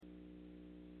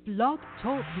Blog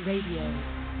Talk Radio.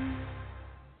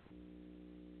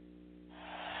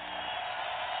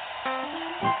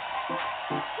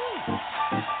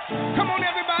 Come on,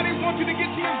 everybody, want you to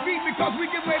get to your feet because we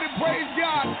get ready to praise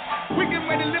God. We get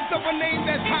ready to lift up a name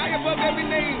that's high above every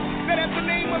name. That at the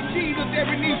name of Jesus,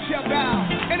 every knee shall bow,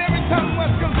 and every tongue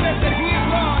must confess that He is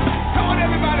Lord. Come on,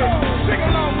 everybody, sing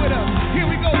along with us. Here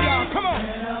we go, y'all. Come on.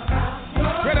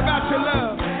 Read about your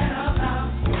love.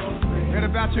 Read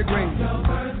about your grace.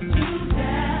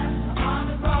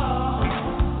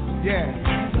 Yeah.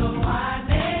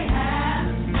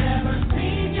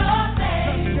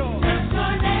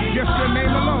 Just your name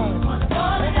alone.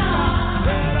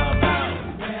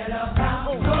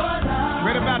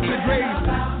 Read about your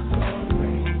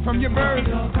grace from your birth.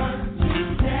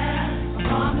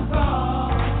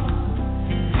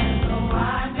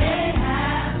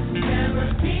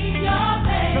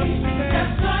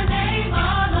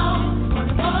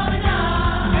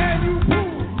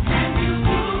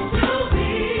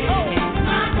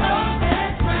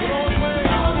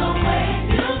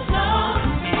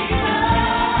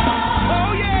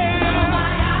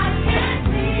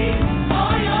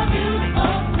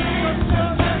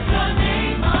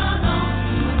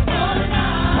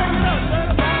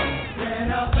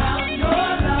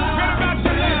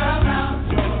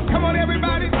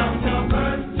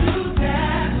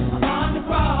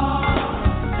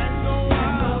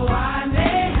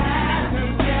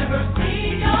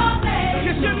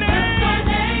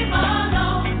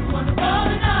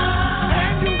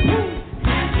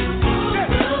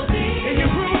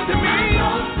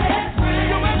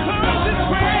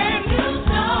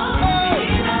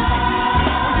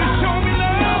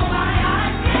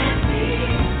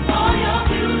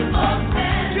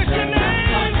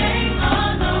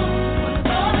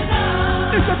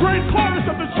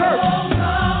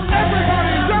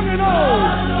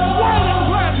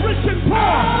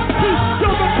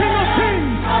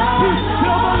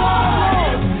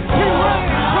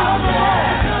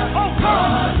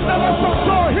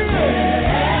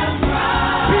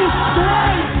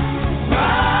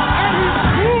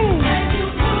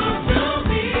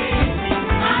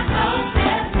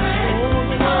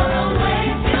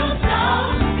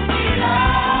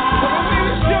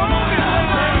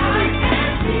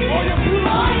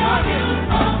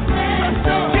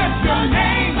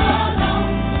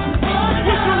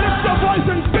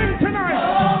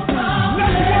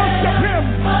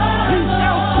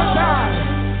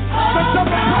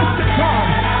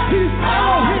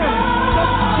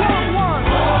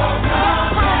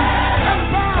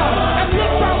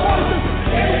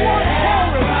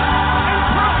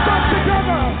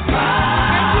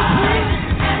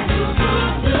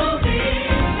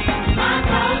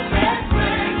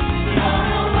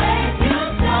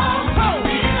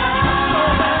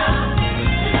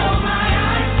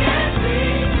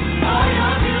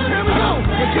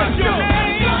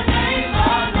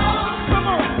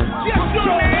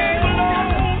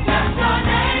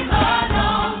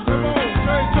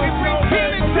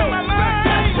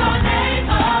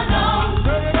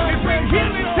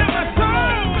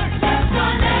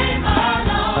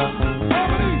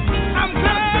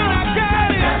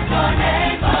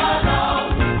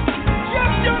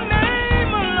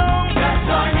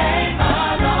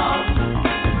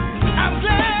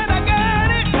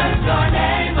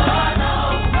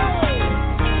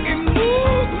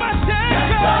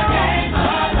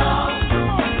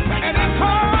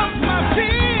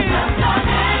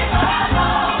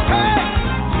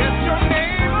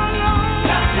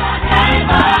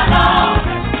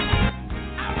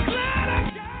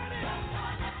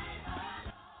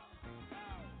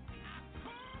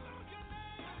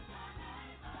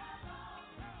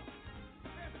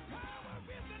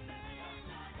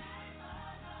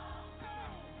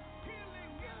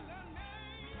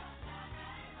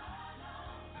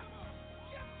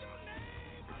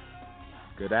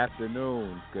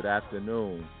 Good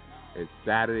afternoon. It's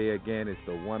Saturday again. It's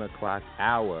the 1 o'clock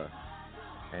hour,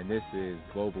 and this is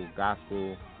Global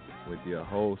Gospel with your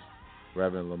host,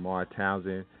 Reverend Lamar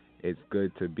Townsend. It's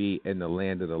good to be in the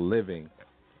land of the living,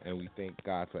 and we thank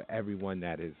God for everyone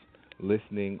that is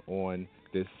listening on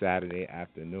this Saturday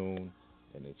afternoon.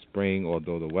 And it's spring,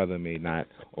 although the weather may not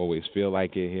always feel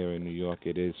like it here in New York.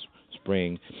 It is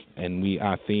spring, and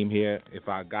our theme here: if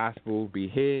our gospel be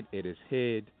hid, it is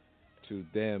hid to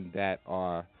them that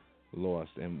are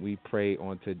lost. And we pray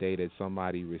on today that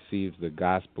somebody receives the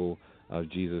gospel of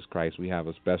Jesus Christ. We have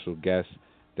a special guest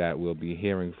that we'll be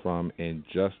hearing from in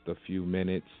just a few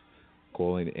minutes,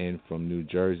 calling in from New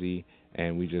Jersey.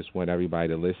 And we just want everybody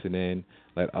to listen in,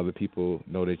 let other people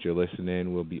know that you're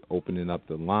listening. We'll be opening up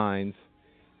the lines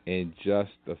in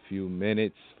just a few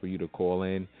minutes for you to call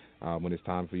in. When it's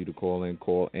time for you to call in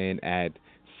at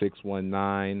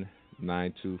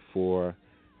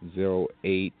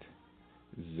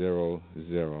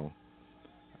 619-924-0800.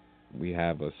 We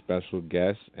have a special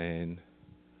guest, and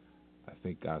I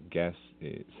think our guest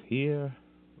is here.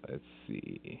 Let's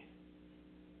see.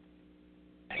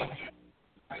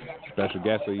 Special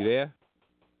guest, are you there?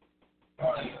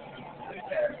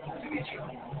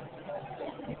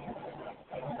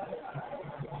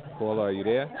 Caller, are you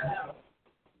there?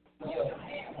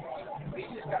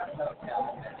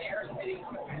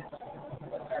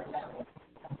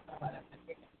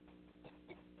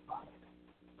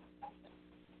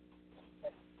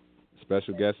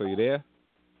 Special guest, are you there?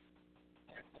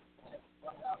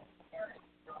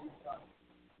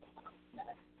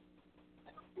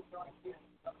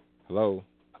 Hello?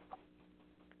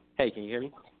 Hey, can you hear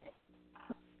me?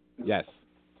 Yes.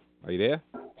 Are you there?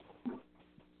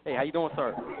 Hey, how you doing,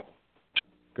 sir?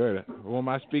 Good. Who am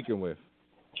I speaking with?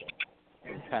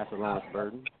 Pastor Lawrence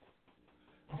Burden.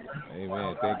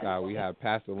 Amen. Thank God. We have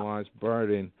Pastor Lawrence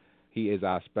Burden. He is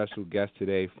our special guest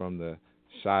today from the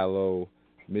Shiloh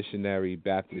Missionary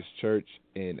Baptist Church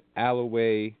in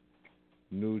Alloway,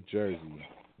 New Jersey.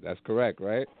 That's correct,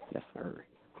 right? Yes, sir.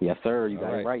 Yes, sir. You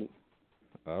got it right.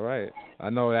 All right. I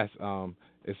know that's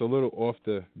it's a little off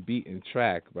the beaten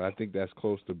track, but I think that's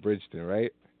close to Bridgeton,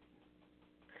 right?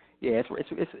 Yeah,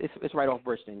 it's right off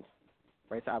Bridgeton,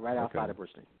 right outside of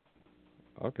Bridgeton.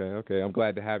 Okay. I'm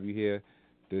glad to have you here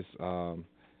this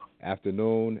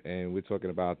afternoon, and we're talking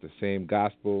about the same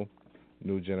gospel,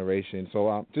 new generation.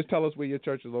 So just tell us where your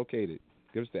church is located.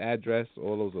 Give us the address.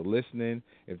 All those are listening.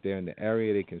 If they're in the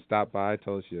area, they can stop by.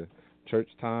 Tell us your church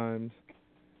times.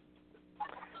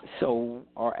 So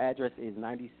our address is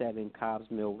 97 Cobbs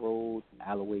Mill Road,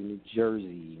 Alloway, New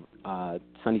Jersey.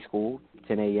 Sunday school,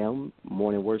 10 a.m.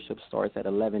 Morning worship starts at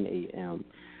 11 a.m.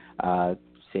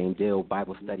 Same deal,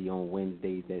 Bible study on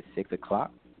Wednesdays at 6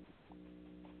 o'clock.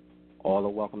 All are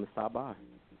welcome to stop by.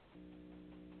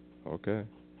 Okay.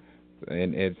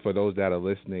 And for those that are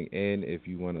listening in, if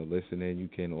you want to listen in, you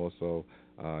can also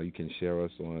you can share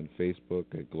us on Facebook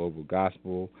at Global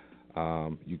Gospel.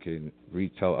 You can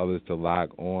tell others to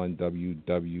log on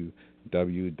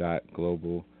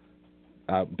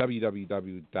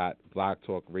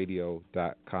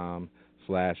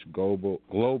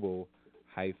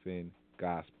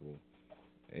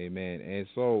Amen. And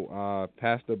so,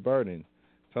 Pastor Burden,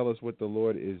 tell us what the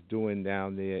Lord is doing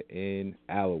down there in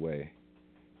Alloway.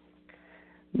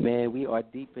 Man, we are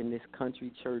deep in this country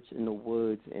church in the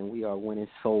woods, and we are winning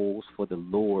souls for the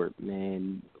Lord,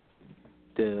 man.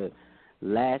 The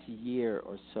last year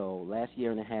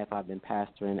and a half, I've been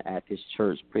pastoring at this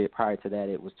church. Prior to that,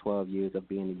 it was 12 years of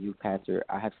being a youth pastor.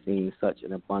 I have seen such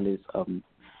an abundance of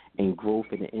and growth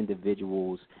in the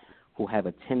individuals who have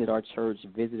attended our church,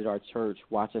 visited our church,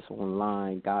 watched us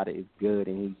online. God is good,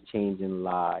 and he's changing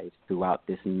lives throughout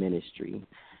this ministry.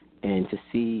 And to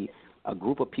see a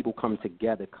group of people come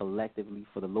together collectively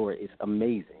for the Lord is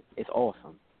amazing. It's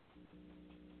awesome.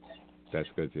 That's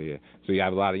good to hear. So you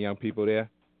have a lot of young people there?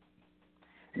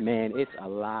 Man, it's a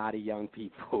lot of young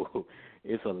people.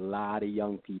 It's a lot of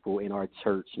young people in our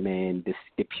church, man.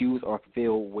 The pews are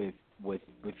filled with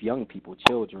young people,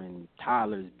 children,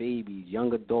 toddlers, babies,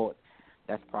 young adults.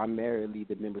 That's primarily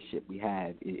the membership we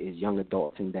have is young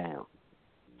adults and down.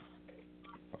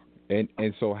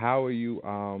 And so how are you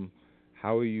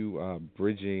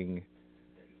bridging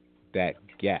that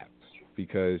gap?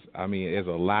 Because, I mean, there's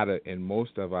a lot of, in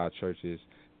most of our churches,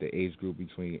 the age group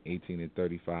between 18 and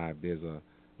 35, there's a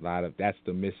lot of, that's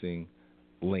the missing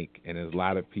link. And there's a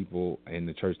lot of people in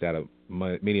the church that are,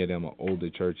 many of them are older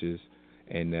churches,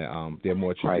 and they're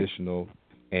more traditional.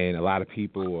 Right. And a lot of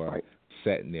people are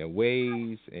set in their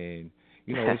ways. And,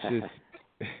 you know,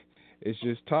 it's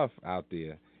just tough out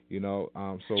there. You know,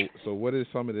 so what are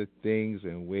some of the things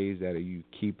and ways that are you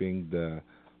keeping the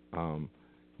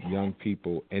young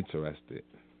people interested?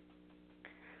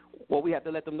 Well, we have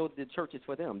to let them know that the church is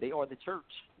for them. They are the church.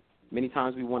 Many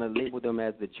times we want to label them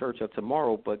as the church of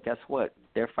tomorrow, but guess what?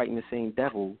 They're fighting the same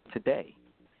devil today.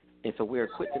 And so we're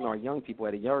equipping our young people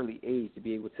at a early age to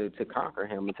be able to conquer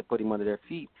him and to put him under their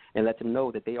feet and let them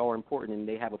know that they are important and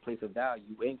they have a place of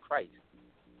value in Christ.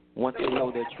 Once they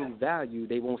know their true value,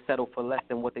 they won't settle for less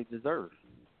than what they deserve.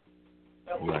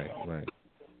 Right.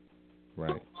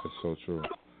 That's so true.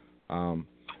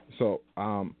 So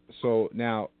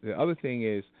now the other thing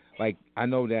is, like, I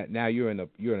know that now you're in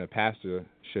a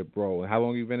pastorship role. How long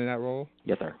have you been in that role?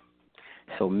 Yes, sir.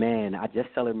 So, man, I just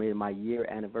celebrated my year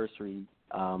anniversary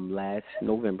last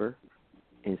November,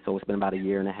 and so it's been about a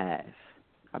year and a half.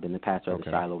 I've been the pastor of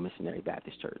the Shiloh Missionary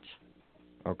Baptist Church.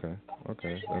 Okay,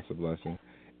 that's a blessing.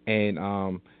 And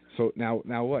so now,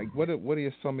 what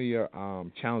are some of your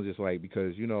challenges like?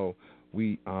 Because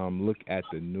we look at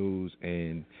the news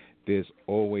and there's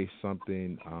always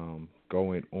something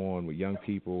going on with young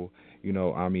people. We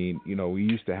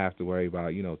used to have to worry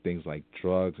about things like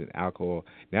drugs and alcohol.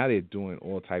 Now they're doing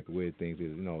all type of weird things.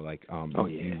 You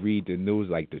read the news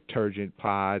like detergent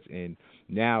pods, and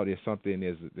now there's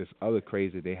this other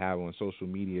craze that they have on social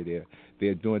media.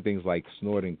 They're doing things like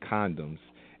snorting condoms.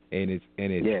 And it's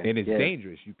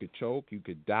dangerous. You could choke, you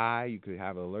could die, you could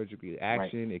have an allergic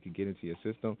reaction. Right. It could get into your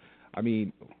system. I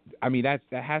mean that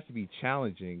has to be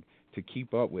challenging to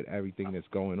keep up with everything that's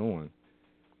going on.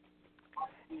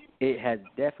 It has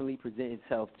definitely presented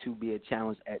itself to be a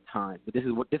challenge at times. But this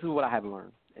is what I have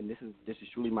learned, and this is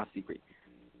truly my secret.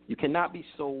 You cannot be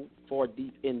so far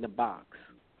deep in the box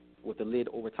with the lid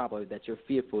over top of it that you're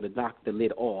fearful to knock the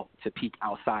lid off to peek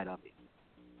outside of it.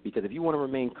 Because if you want to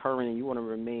remain current and you want to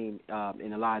remain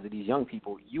in the lives of these young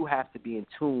people, you have to be in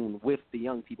tune with the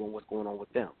young people and what's going on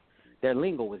with them. Their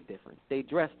lingo is different. They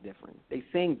dress different. They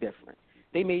sing different.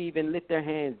 They may even lift their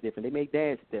hands different. They may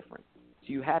dance different. So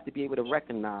you have to be able to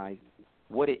recognize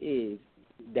what it is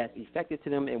that's effective to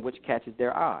them and which catches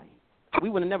their eye. We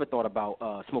would have never thought about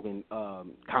smoking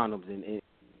condoms and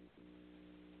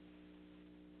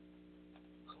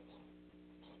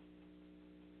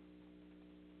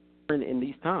in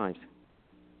these times.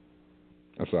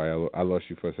 I'm sorry, I lost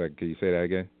you for a second. Can you say that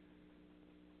again?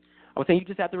 I was saying you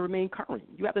just have to remain current.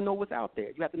 You have to know what's out there.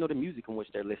 You have to know the music in which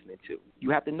they're listening to. You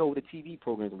have to know the TV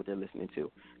programs in which they're listening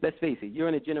to. Let's face it, you're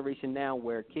in a generation now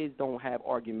where kids don't have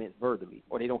arguments verbally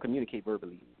or they don't communicate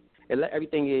verbally.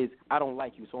 Everything is, I don't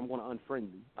like you, so I'm going to unfriend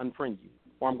you,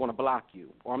 or I'm going to block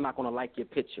you, or I'm not going to like your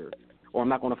picture, or I'm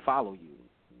not going to follow you.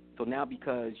 So now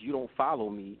because you don't follow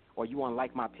me or you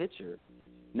unlike my picture,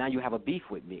 now you have a beef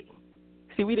with me.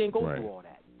 See, we didn't go through all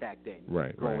that back then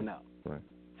growing up. Right.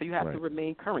 So you have to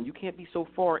remain current. You can't be so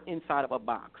far inside of a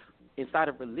box, inside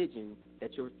of religion,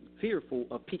 that you're fearful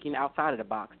of peeking outside of the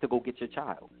box to go get your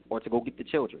child or to go get the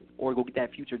children or go get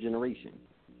that future generation.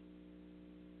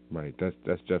 Right.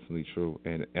 That's definitely true.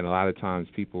 And a lot of times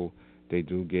people, they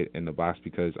do get in the box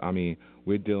because,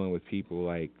 we're dealing with people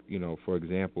like, for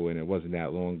example, and it wasn't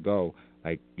that long ago,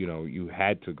 like, you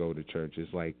had to go to church.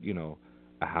 It's like,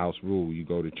 a house rule. You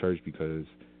go to church because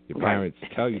your parents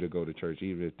tell you to go to church,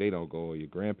 even if they don't go, or your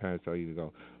grandparents tell you to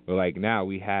go. But like now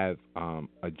we have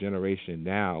a generation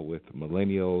now with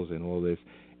millennials and all this,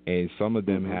 and some of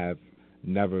them have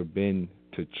never been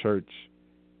to church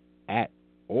at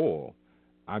all.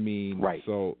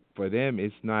 So for them,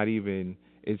 it's never even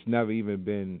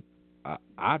been an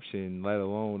option, let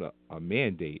alone a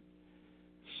mandate.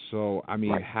 So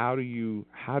how do you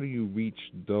reach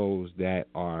those that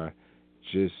are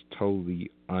just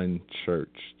totally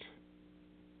unchurched?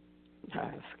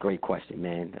 That's a great question,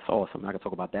 man. That's awesome. I can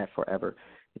talk about that forever.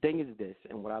 The thing is this,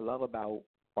 and what I love about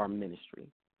our ministry,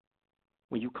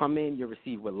 when you come in, you're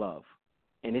received with love.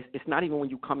 And it's not even when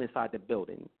you come inside the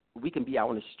building. We can be out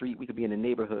on the street. We could be in the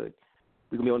neighborhood.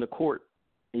 We can be on the court,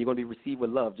 and you're going to be received with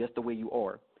love just the way you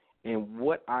are. And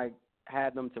what I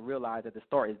had them to realize at the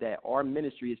start is that our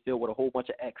ministry is filled with a whole bunch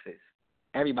of X's.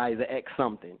 Everybody's an X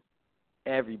something.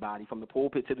 Everybody, from the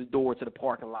pulpit to the door to the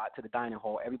parking lot to the dining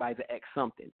hall, everybody's an X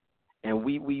something. And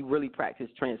we really practice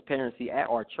transparency at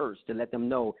our church to let them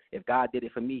know if God did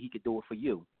it for me, he could do it for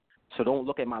you. So don't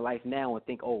look at my life now and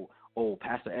think, oh,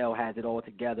 Pastor L has it all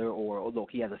together, or, oh,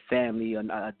 look, he has a family,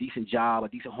 a decent job, a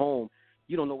decent home.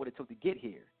 You don't know what it took to get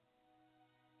here,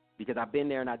 because I've been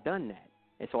there and I've done that.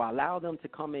 And so I allow them to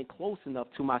come in close enough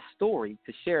to my story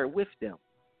to share it with them.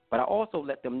 But I also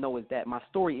let them know is that my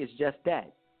story is just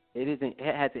that. It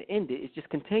hasn't ended. It's just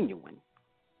continuing.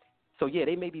 So, yeah,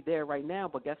 they may be there right now,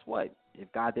 but guess what?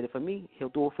 If God did it for me, he'll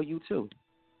do it for you too.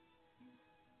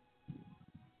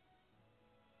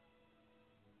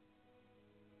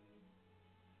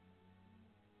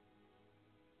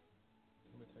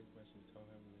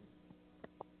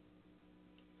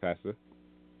 Pastor?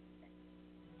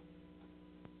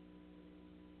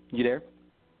 You there?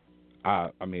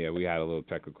 We had a little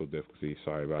technical difficulty.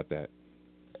 Sorry about that.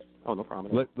 Oh, no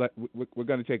problem. We're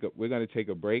going to take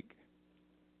a break,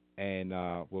 and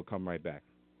we'll come right back.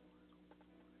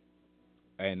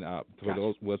 And for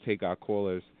those, we'll take our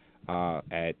callers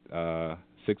at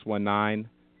 619-924-0800.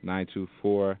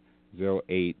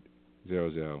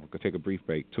 We'll take a brief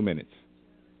break, 2 minutes.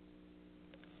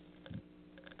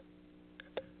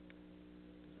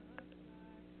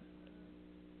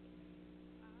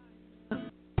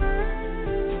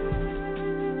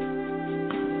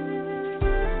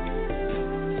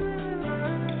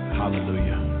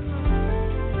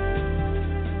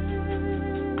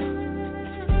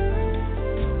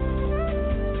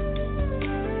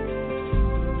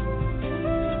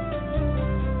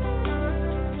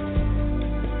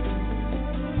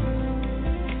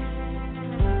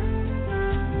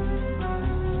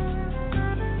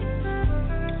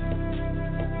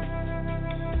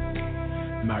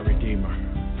 my Redeemer,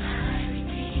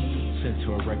 sent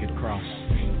to a rugged cross,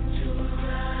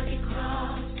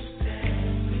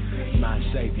 my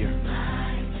Savior,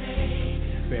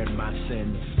 bared my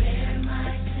sins,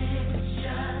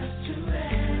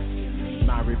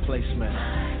 my replacement,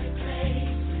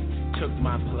 took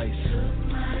my place,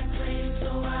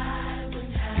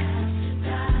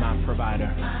 my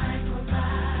provider,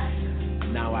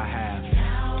 now I have.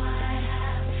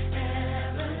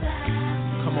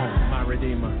 Come on, my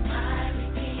Redeemer,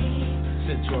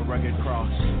 sent to a rugged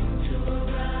cross,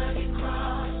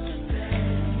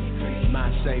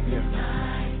 my Savior,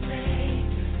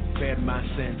 bared my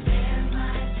sins,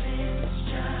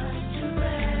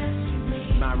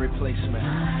 my replacement,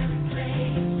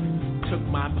 took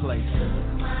my place,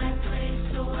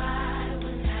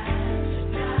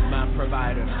 my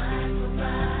provider,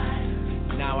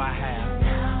 now I have.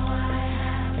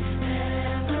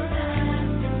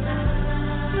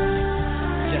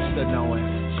 Just to know it.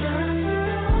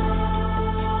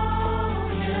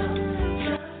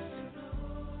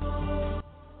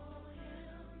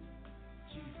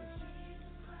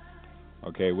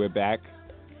 Okay, we're back,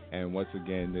 and once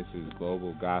again, this is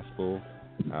Global Gospel.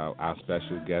 Our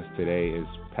special guest today is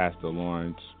Pastor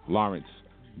Lawrence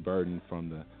Burden from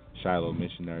the Shiloh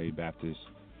Missionary Baptist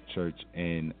Church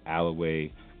in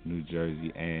Alloway, New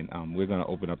Jersey, and we're going to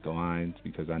open up the lines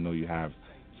because I know you have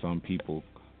some people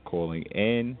calling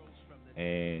in,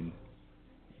 and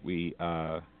we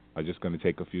are just going to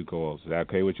take a few calls. Is that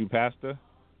okay with you, Pastor?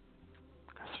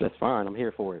 That's fine. I'm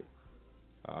here for it.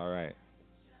 All right.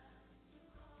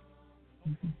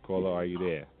 Caller, are you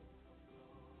there?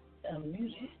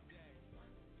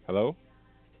 Hello?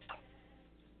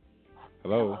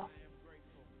 Hello?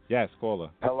 Yes,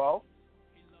 caller. Hello?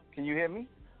 Can you hear me?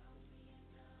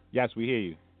 Yes, we hear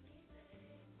you.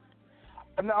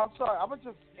 No, I'm sorry. I was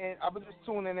just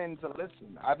tuning in to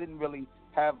listen. I didn't really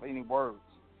have any words.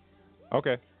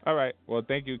 Okay. All right. Well,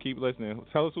 thank you. Keep listening.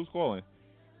 Tell us who's calling.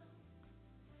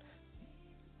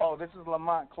 Oh, this is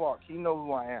Lamont Clark. He knows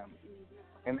who I am.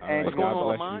 And right, what's going on,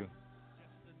 bless Lamont? you.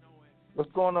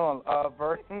 What's going on,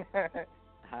 Burton?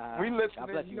 We listening. God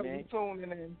bless you, man. We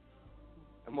tuning in.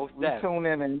 Most we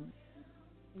tuning in.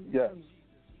 Yes.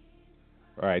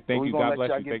 All right. Thank you. God bless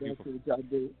you.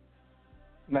 Thank you.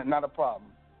 Not a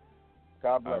problem.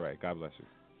 God bless. All right. God bless you.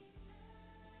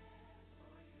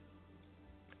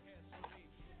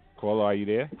 Caller, are you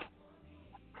there?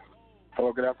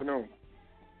 Hello, good afternoon.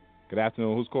 Good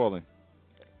afternoon. Who's calling?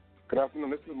 Good afternoon.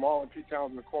 This is Marlon P.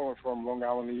 Townsend calling from Long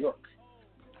Island, New York.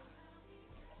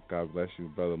 God bless you,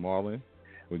 Brother Marlon.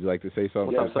 Would you like to say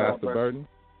something Yes, to Pastor Burden?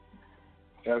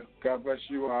 Yes, God bless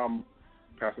you,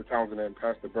 Pastor Townsend and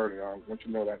Pastor Burden. I want you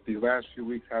to know that these last few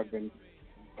weeks have been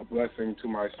a blessing to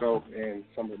myself and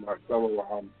some of my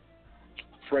fellow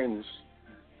friends.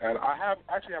 And I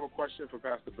actually have a question for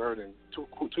Pastor Burden.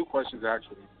 Two questions,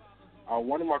 actually.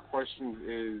 One of my questions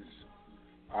is,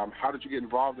 how did you get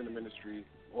involved in the ministry?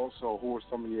 Also, who are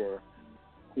some of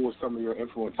your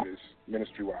influences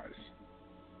ministry-wise?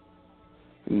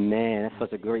 Man, that's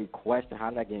such a great question. How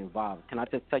did I get involved? Can I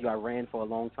just tell you I ran for a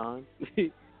long time?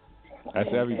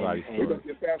 That's everybody's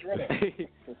story.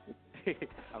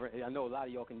 I know a lot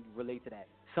of y'all can relate to that.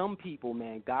 Some people,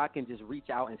 man, God can just reach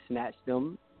out and snatch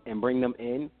them and bring them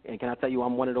in. And can I tell you,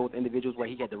 I'm one of those individuals where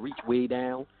he had to reach way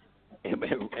down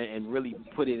and really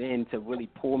put it in to really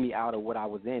pull me out of what I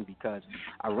was in, because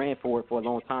I ran for it for a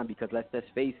long time. Because let's just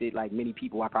face it, like many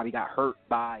people, I probably got hurt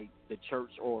by the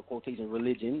church or quotation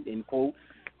religion, end quote,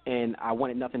 and I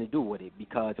wanted nothing to do with it,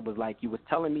 because it was like you was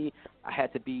telling me I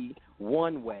had to be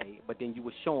one way, but then you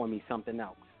were showing me something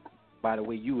else by the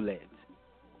way you lived.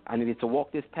 I needed to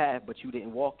walk this path, but you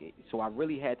didn't walk it. So I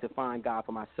really had to find God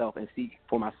for myself and seek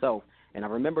for myself. And I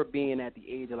remember being at the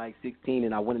age of like 16,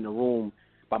 and I went in the room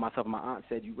by myself, and my aunt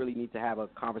said, you really need to have a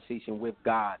conversation with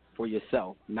God for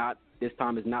yourself. Not this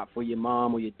time is not for your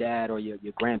mom or your dad or your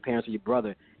grandparents or your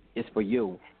brother. It's for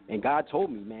you. And God told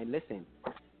me, man, listen,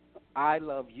 I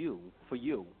love you, for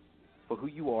who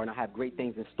you are, and I have great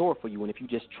things in store for you. And if you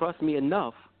just trust me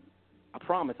enough, I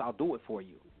promise I'll do it for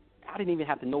you. I didn't even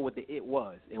have to know what the it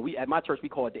was. And we at my church, we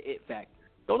call it the it factor.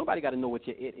 Don't nobody got to know what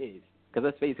your it is. Because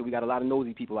let's face it, we got a lot of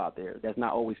nosy people out there that's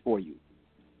not always for you.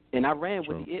 And I ran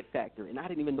with the it factor, and I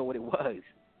didn't even know what it was.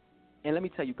 And let me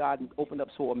tell you, God opened up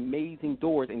so amazing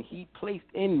doors, and he placed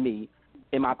in me,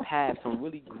 in my path, some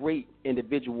really great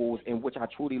individuals in which I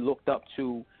truly looked up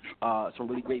to, some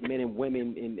really great men and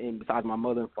women, and besides my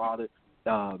mother and father,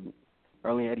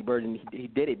 Early Eddie Burden, he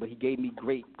did it, but he gave me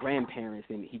great grandparents,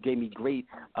 and he gave me great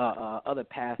other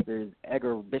pastors,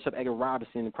 Bishop Edgar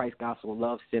Robertson, the Christ Gospel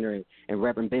Love Center, and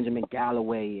Reverend Benjamin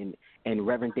Galloway, and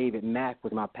Reverend David Mack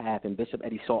was my path, and Bishop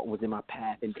Eddie Salton was in my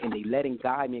path, and they led and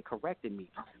guided me and corrected me.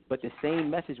 But the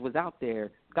same message was out there.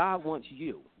 God wants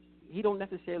you. He don't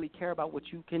necessarily care about what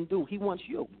you can do. He wants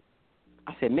you.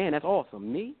 I said, man, that's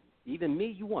awesome. Me? Even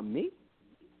me? You want me?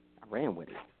 I ran with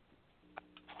it.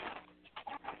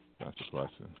 That's the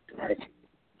question. Right.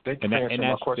 Thank you for answering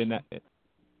my question.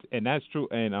 And that's true.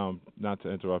 And not to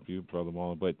interrupt you, Brother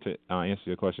Marlon, but to answer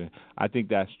your question, I think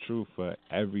that's true for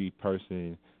every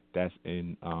person that's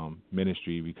in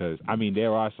ministry, because, I mean,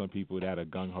 there are some people that are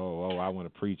gung-ho, I want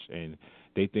to preach, and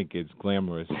they think it's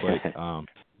glamorous, but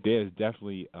there's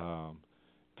definitely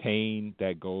pain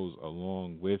that goes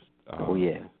along with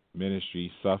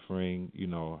ministry, suffering,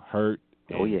 hurt.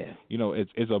 And,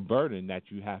 it's a burden that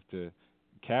you have to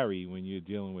carry when you're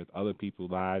dealing with other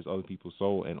people's lives, other people's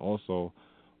soul, and also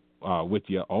with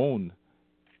your own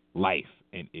life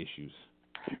and issues.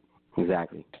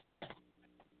 Exactly.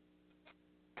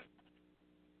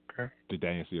 Okay. Did that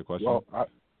answer your question? Well,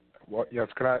 yes.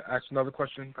 Could I ask another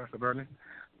question, Pastor Burden?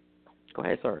 Go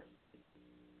ahead, sir.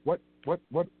 What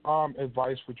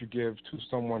advice would you give to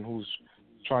someone who's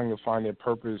trying to find their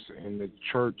purpose in the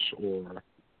church or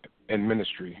in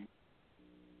ministry?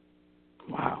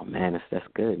 Wow, man, that's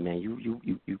good, man. You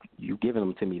giving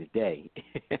them to me today.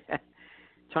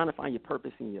 Trying to find your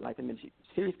purpose in your life and ministry.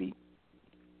 Seriously,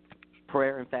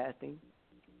 prayer and fasting.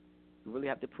 You really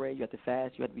have to pray. You have to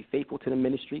fast. You have to be faithful to the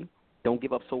ministry. Don't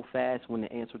give up so fast when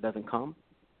the answer doesn't come.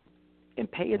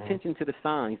 And pay attention to the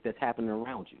signs that's happening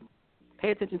around you. Pay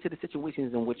attention to the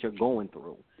situations in which you're going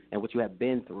through and what you have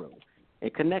been through.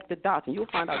 And connect the dots, and you'll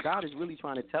find out God is really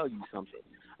trying to tell you something.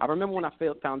 I remember when I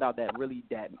found out that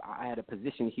I had a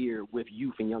position here with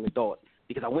youth and young adults,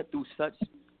 because I went through such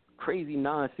crazy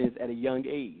nonsense at a young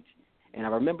age. And I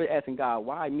remember asking God,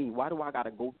 why me? Why do I got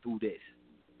to go through this?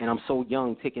 And I'm so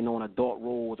young, taking on adult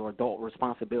roles or adult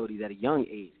responsibilities at a young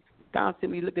age. God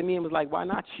simply looked at me and was like, why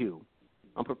not you?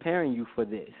 I'm preparing you for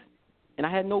this. And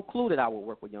I had no clue that I would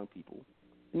work with young people.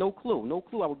 No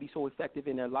clue I would be so effective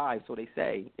in their lives, so they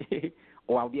say.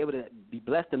 Or I would be able to be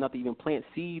blessed enough to even plant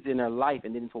seeds in their life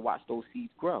and then to watch those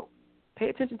seeds grow. Pay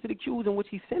attention to the cues in which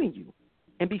he's sending you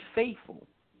and be faithful.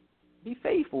 Be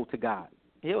faithful to God.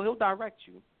 He'll direct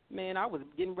you. Man, I was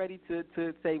getting ready to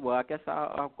say, well, I guess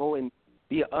I'll go and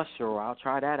be an usher, or I'll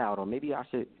try that out, or maybe I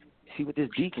should see what this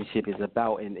deaconship is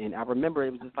about. And I remember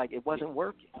it was just like it wasn't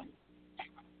working.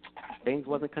 Things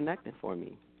wasn't connecting for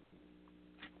me.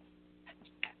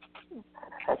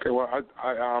 Okay, well,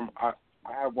 I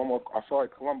have one more. I feel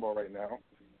like Columbo right now.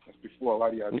 That's before a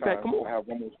lot of y'all time. Come on. I have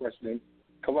one more question.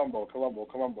 Columbo.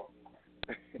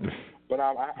 But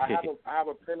I have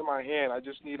a pen in my hand. I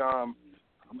just need I'm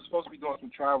supposed to be doing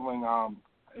some traveling.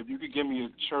 If you could give me a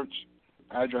church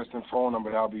address and phone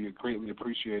number, that would be greatly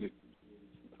appreciated.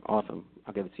 Awesome.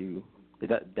 I'll give it to you.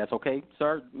 That's okay,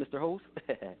 sir, Mr. Host?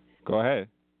 Go ahead.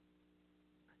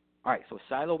 All right, so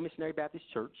Shiloh Missionary Baptist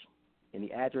Church, and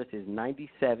the address is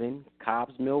 97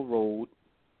 Cobbs Mill Road.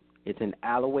 It's in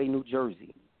Alloway, New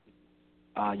Jersey.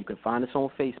 You can find us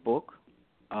on Facebook.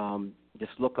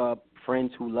 Just look up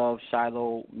Friends Who Love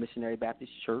Shiloh Missionary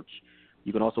Baptist Church.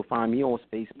 You can also find me on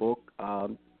Facebook.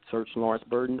 Search Lawrence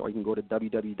Burden, or you can go to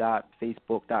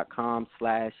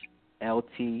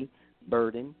www.facebook.com/LT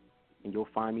Burden, and you'll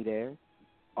find me there.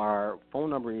 Our phone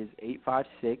number is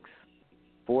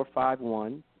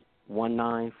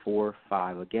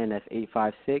 856-451-1945. Again, that's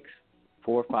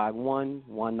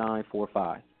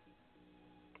 856-451-1945.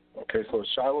 Okay, so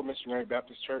Shiloh Missionary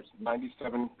Baptist Church,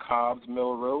 97 Cobbs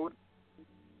Mill Road.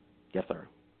 Yes, sir.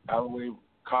 Alloway,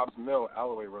 Cobbs Mill,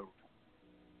 Alloway Road.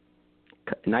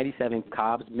 97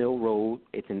 Cobbs Mill Road.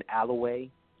 It's in Alloway,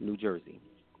 New Jersey.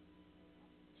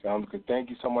 Sounds good. Thank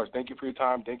you so much. Thank you for your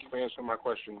time. Thank you for answering my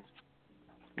questions.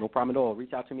 No problem at all.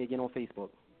 Reach out to me again on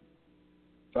Facebook.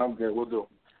 Sounds good. We'll do.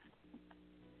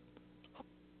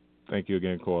 Thank you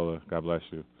again, caller. God bless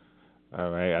you.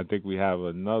 All right. I think we have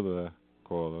another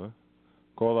caller.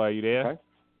 Caller, are you there? Okay.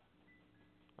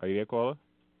 Are you there, caller?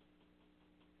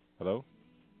 Hello?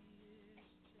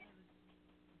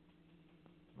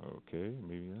 Okay,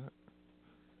 maybe not.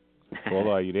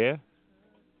 Caller, are you there?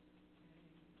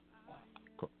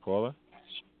 Caller?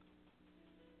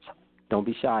 Don't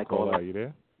be shy, caller. Are you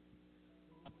there?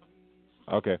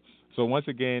 Okay. So once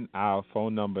again, our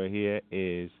phone number here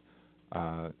is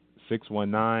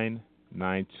 619-924-0800.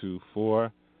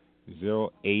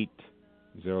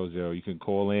 You can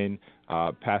call in.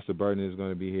 Pastor Burton is going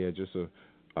to be here just a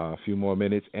a few more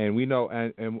minutes, and we know,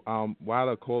 and while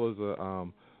the callers are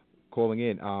calling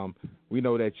in, we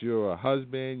know that you're a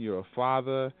husband, you're a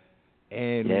father,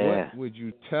 and what would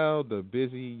you tell the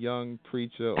busy young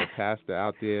preacher or pastor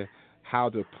out there how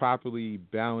to properly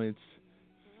balance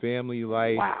family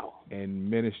life and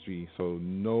ministry so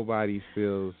nobody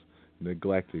feels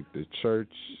neglected? The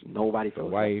church, nobody the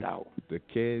feels wife, left out. the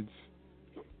kids.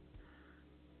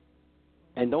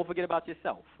 And don't forget about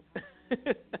yourself.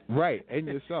 Right, and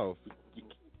yourself.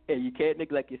 Yeah, you can't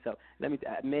neglect yourself. Let me,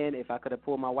 man, if I could have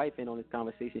pulled my wife in on this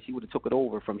conversation, she would have took it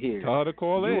over from here. Tell her to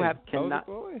call in. Tell her to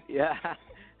call in. Yeah.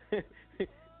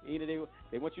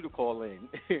 They want you to call in.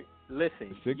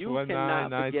 Listen, you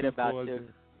cannot forget about your...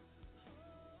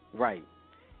 Right.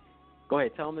 Go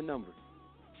ahead, tell them the number.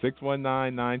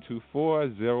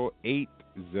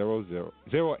 619-924-0800.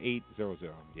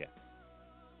 0800, yeah.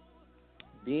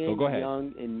 Being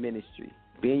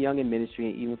young in ministry,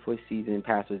 and even for seasoned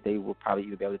pastors, they will probably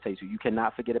even be able to tell you, so you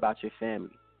cannot forget about your family.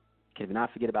 You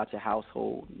cannot forget about your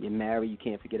household. You're married, you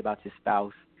can't forget about your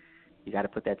spouse. You got to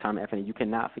put that time and effort in. You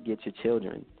cannot forget your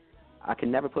children. I can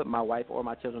never put my wife or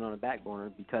my children on the back burner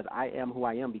because I am who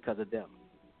I am because of them.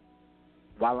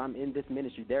 While I'm in this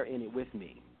ministry, they're in it with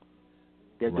me.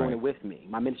 They're doing it with me.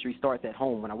 My ministry starts at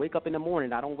home. When I wake up in the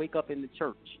morning, I don't wake up in the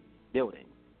church building.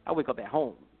 I wake up at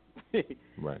home.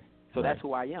 Right. So that's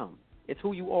who I am. It's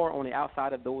who you are on the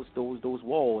outside of those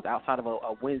walls, outside of a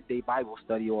Wednesday Bible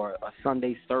study or a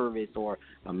Sunday service or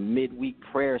a midweek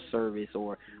prayer service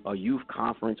or a youth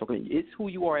conference. It's who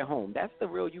you are at home. That's the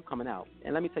real you coming out.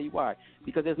 And let me tell you why.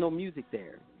 Because there's no music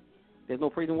there. There's no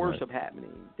praise and worship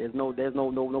happening. There's no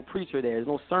preacher there. There's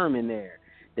no sermon there.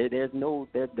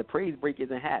 The praise break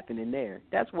isn't happening there.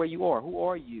 That's where you are. Who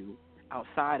are you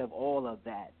outside of all of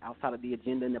that? Outside of the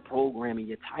agenda and the program and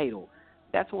your title.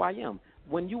 That's who I am.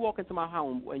 When you walk into my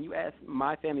home, when you ask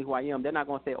my family who I am, they're not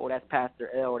going to say, oh, that's Pastor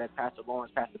L or that's Pastor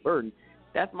Lawrence, Pastor Burden.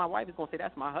 That's my wife is going to say,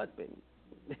 that's my husband.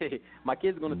 My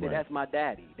kids are going to say, that's my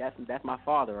daddy. That's my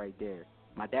father right there.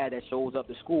 My dad that shows up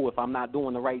to school if I'm not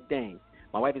doing the right thing.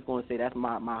 My wife is going to say, that's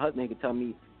my husband. He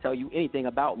can tell you anything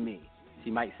about me.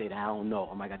 She might say that, I don't know.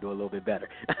 I might got to do a little bit better.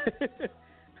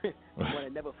 I want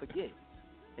to never forget.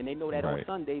 And they know that on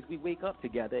Sundays we wake up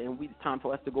together and it's time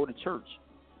for us to go to church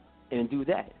and do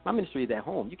that. My ministry is at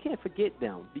home. You can't forget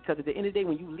them because at the end of the day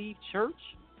when you leave church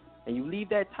and you leave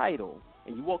that title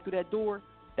and you walk through that door,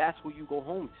 that's who you go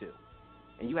home to.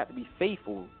 And you have to be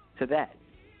faithful to that.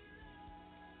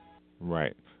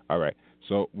 Right. All right.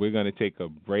 So we're going to take a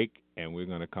break and we're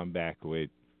going to come back with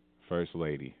First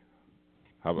Lady.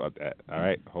 How about that? All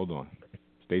right. Hold on.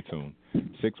 Stay tuned.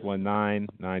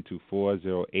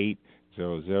 619-924-0800.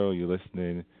 You're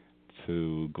listening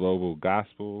to Global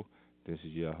Gospel. This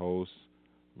is your host,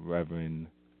 Reverend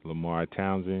Lamar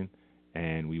Townsend,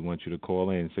 and we want you to call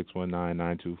in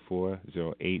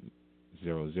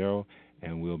 619-924-0800,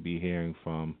 and we'll be hearing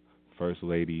from First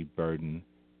Lady Burden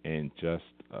in just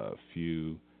a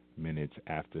few minutes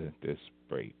after this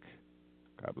break.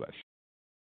 God bless you.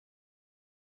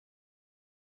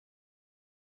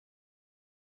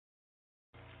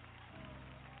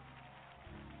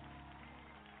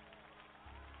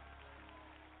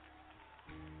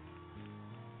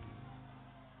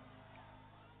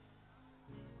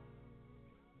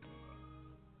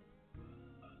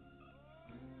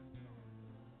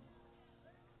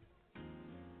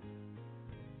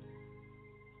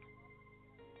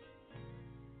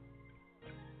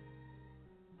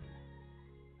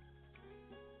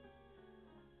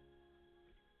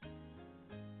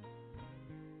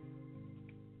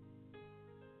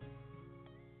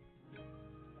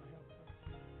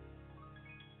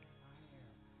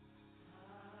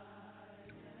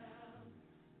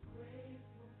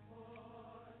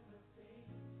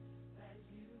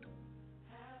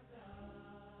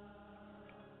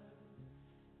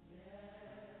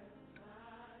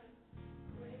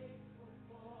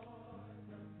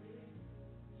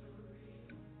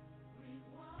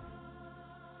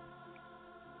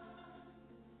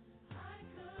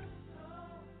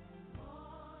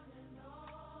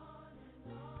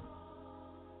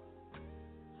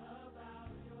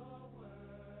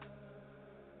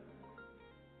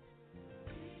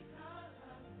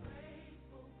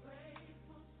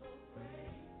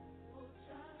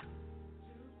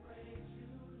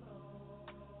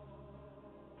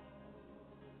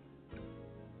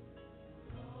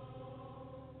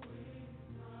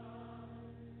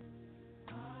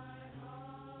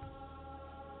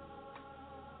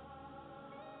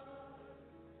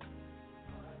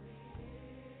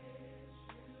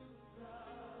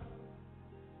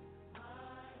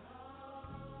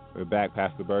 We're back.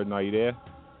 Pastor Burden, are you there?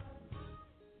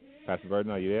 Pastor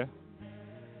Burden, are you there?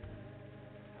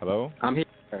 Hello? I'm here.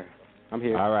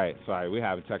 All right. Sorry, we're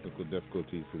having technical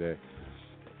difficulties today.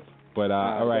 But,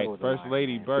 all right. First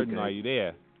Lady Burden, are you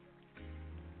there?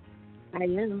 I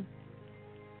am.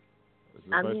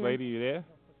 First Lady, you there?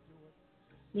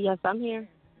 Yes, I'm here.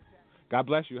 God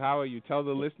bless you. How are you? Tell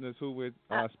the listeners who we're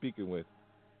speaking with.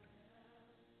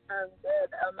 I'm good.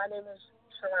 My name is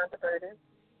Shalonda Burden.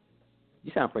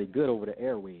 You sound pretty good over the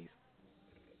airways.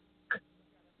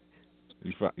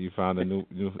 You found a new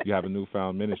you have a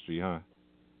newfound ministry, huh?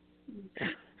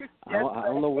 I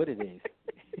don't know what it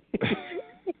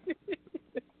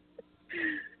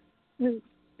is.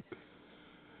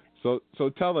 So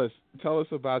tell us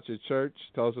about your church.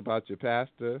 Tell us about your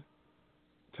pastor.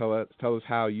 Tell us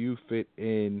how you fit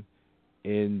in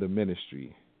the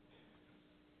ministry.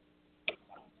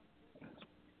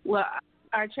 Well,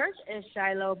 our church is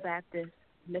Shiloh Baptist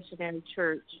Missionary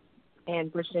Church in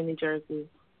Bushton, New Jersey.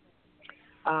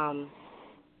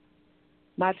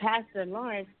 My pastor,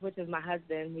 Lawrence, which is my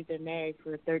husband, we've been married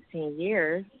for 13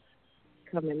 years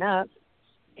coming up.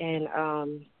 And,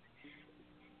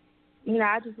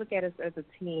 I just look at us as a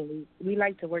team. We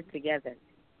like to work together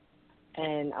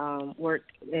and work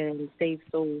and save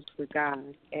souls for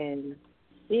God and,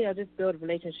 just build a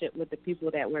relationship with the people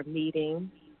that we're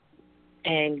meeting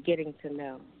and getting to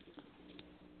know.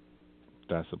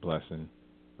 That's a blessing.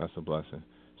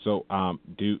 So,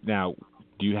 do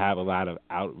you have a lot of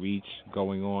outreach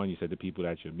going on? You said the people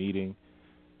that you're meeting,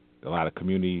 a lot of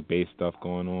community-based stuff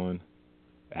going on,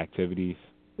 activities.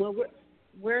 Well,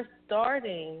 we're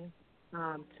starting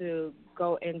to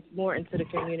go more into the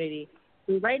community.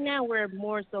 Right now, we're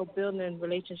more so building a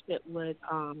relationship with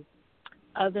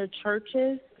other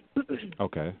churches.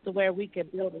 Okay. To where we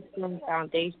could build a strong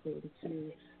foundation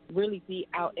to really be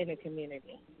out in the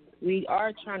community. We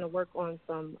are trying to work on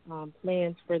some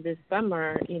plans for this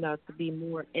summer, to be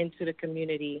more into the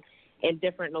community in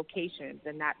different locations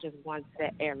and not just one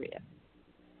set area.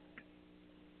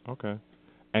 Okay.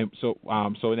 And so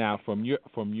now from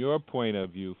your point of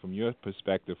view, from your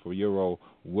perspective, for your role,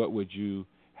 what would you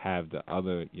have the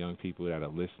other young people that are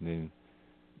listening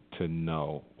to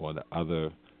know, or the other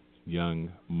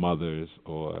young mothers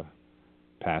or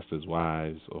pastors'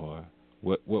 wives, or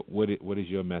what is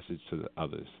your message to the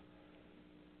others?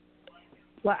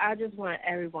 Well, I just want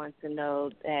everyone to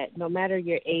know that no matter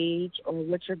your age or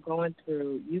what you're going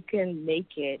through, you can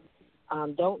make it.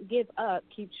 Don't give up.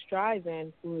 Keep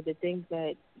striving for the things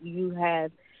that you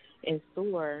have in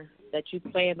store that you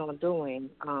plan on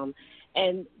doing.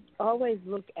 And always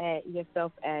look at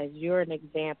yourself as you're an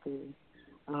example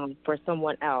for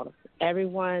someone else.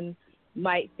 Everyone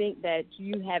might think that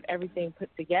you have everything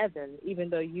put together, even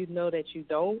though you know that you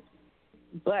don't.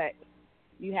 But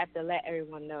you have to let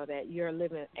everyone know that you're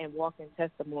living and walking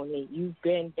testimony. You've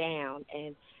been down,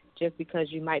 and just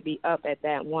because you might be up at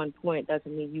that one point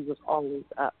doesn't mean you was always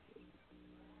up.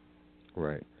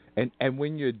 Right. And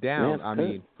when you're down, yeah, I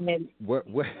mean, what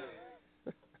good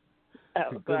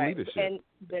leadership. And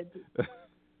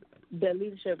the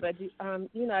leadership, but if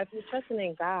you're trusting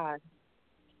in God,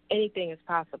 anything is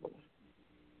possible.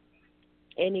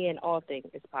 Any and all things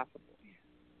is possible.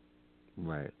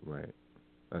 Right.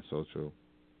 That's so true.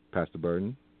 Pastor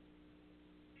Burden?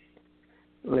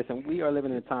 Listen, we are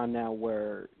living in a time now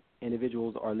where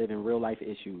individuals are living real-life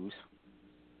issues.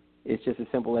 It's just as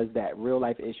simple as that,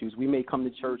 real-life issues. We may come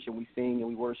to church and we sing and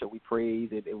we worship, we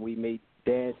praise, and we may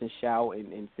dance and shout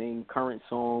and sing current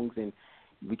songs, and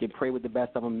we can pray with the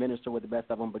best of them, minister with the best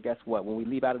of them, but guess what? When we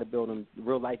leave out of the building,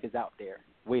 real life is out there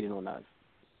waiting on us.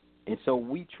 And so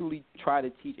we truly try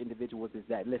to teach individuals is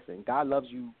that, listen, God loves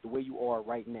you the way you are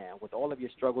right now, with all of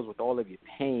your struggles, with all of your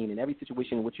pain, and every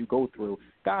situation in which you go through.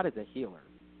 God is a healer.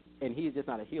 And he is just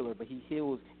not a healer, but he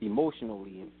heals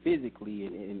emotionally and physically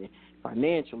and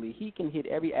financially. He can hit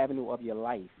every avenue of your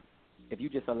life if you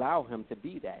just allow him to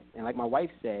be that. And like my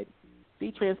wife said,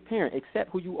 be transparent,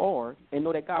 accept who you are, and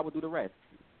know that God will do the rest.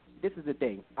 This is the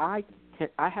thing. I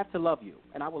have to love you,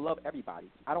 and I will love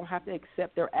everybody. I don't have to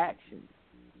accept their actions,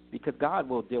 because God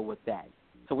will deal with that.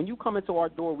 So when you come into our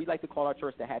door, we like to call our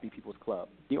church the Happy People's Club.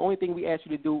 The only thing we ask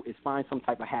you to do is find some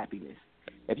type of happiness.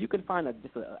 If you can find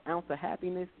just an ounce of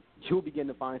happiness, you'll begin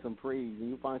to find some praise, and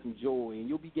you'll find some joy, and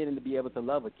you'll begin to be able to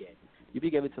love again. You'll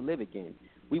be able to live again.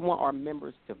 We want our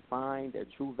members to find their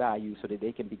true value so that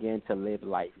they can begin to live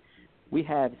life. We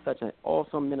have such an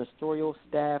awesome ministerial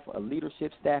staff, a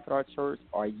leadership staff at our church.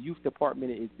 Our youth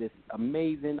department is just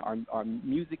amazing. Our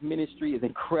music ministry is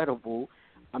incredible.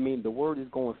 I mean, the word is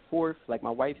going forth. Like my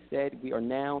wife said, we are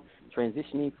now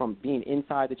transitioning from being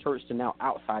inside the church to now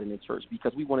outside in the church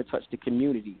because we want to touch the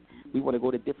community. We want to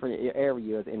go to different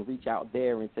areas and reach out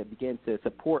there and to begin to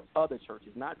support other churches,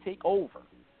 not take over,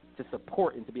 to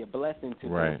support and to be a blessing to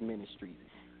those ministries.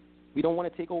 We don't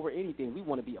want to take over anything. We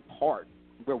want to be a part.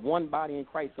 We're one body in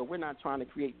Christ, so we're not trying to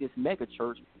create this mega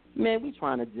church. Man, we're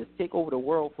trying to just take over the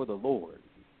world for the Lord.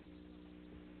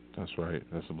 That's right.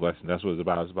 That's a blessing. That's what it's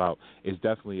about. It's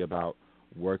definitely about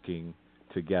working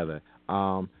together.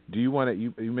 Do you want to?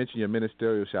 You mentioned your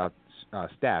ministerial staff.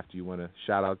 Do you want to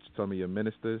shout out some of your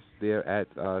ministers there at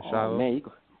Shiloh? Oh man,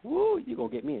 you gonna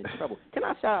get me in trouble. Can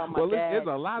I shout out my dad? There's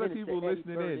a lot of people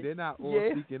listening in. They're not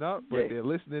all speaking up, but they're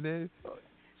listening in.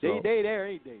 They there,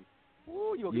 ain't they?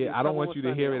 Ooh, you gonna get me in I don't want trouble you to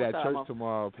Sunday. hear it at church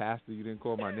tomorrow, Pastor. You didn't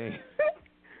call my name.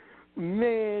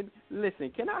 Man, listen,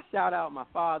 can I shout out my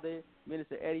father,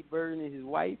 Minister Eddie Burton, and his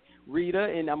wife, Rita,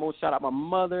 and I'm going to shout out my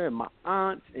mother and my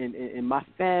aunts and my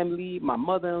family, my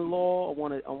mother-in-law. I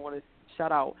want to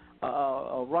shout out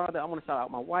Rhonda. I want to shout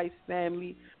out my wife's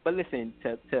family. But listen,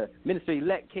 to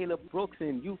Minister-elect Caleb Brooks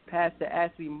and Youth Pastor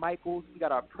Ashley Michaels. We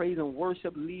got our praise and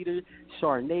worship leader,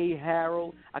 Charnay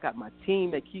Harrell. I got my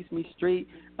team that keeps me straight,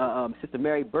 Sister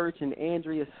Mary Birch and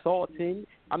Andrea Salton.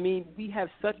 I mean, we have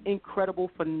such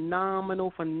incredible,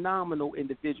 phenomenal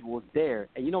individuals there.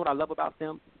 And you know what I love about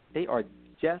them? They are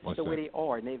just the way they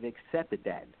are, and they've accepted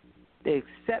that. They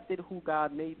accepted who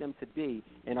God made them to be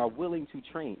and are willing to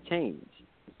change.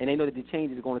 And they know that the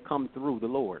change is going to come through the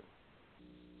Lord.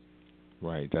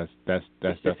 Right. That's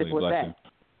definitely a blessing.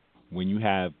 When you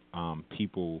have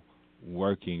people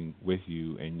working with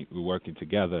you and you're working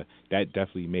together, that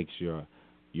definitely makes your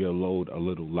load a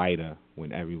little lighter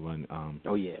when everyone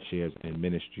shares in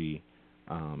ministry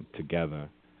together.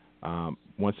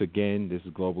 Once again, this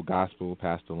is Global Gospel.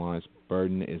 Pastor Lawrence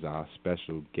Burden is our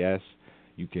special guest.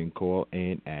 You can call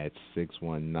in at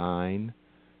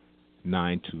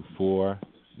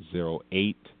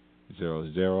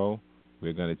 619-924-0800.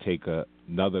 We're going to take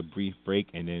another brief break,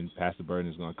 and then Pastor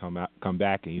Burden is going to come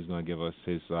back, and he's going to give us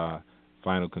his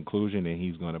final conclusion, and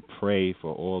he's going to pray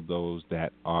for all those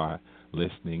that are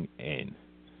listening in.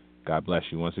 God bless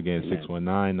you. Once again,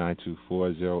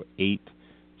 619-924-0800.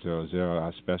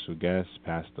 Our special guest,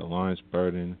 Pastor Lawrence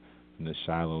Burden from the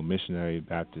Shiloh Missionary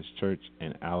Baptist Church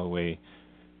in Alloway,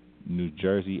 New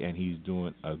Jersey, and he's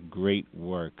doing a great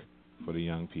work for the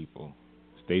young people.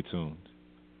 Stay tuned.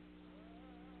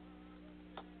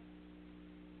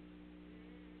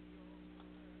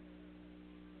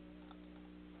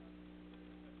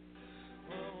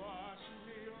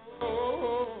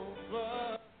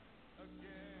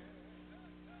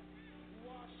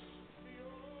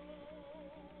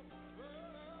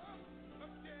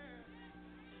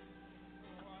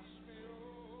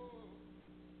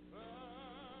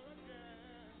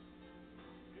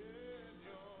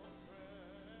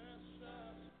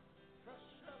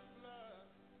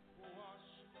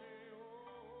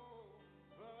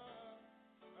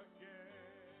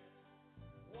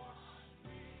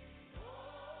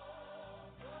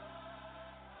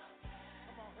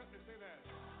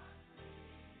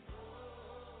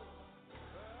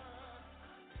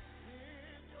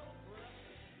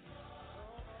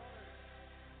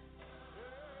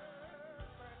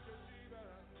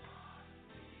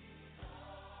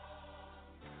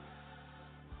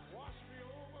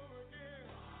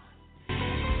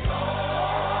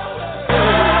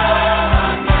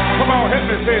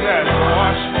 Say that.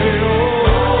 Wash me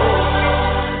over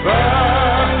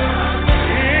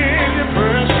in your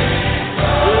precious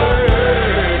blood.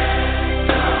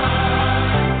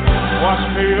 Wash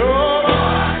me over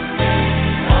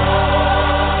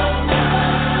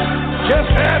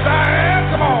just as I am.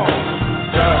 Come on.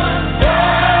 Just as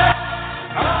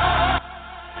I am.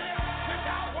 Take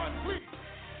out one, please.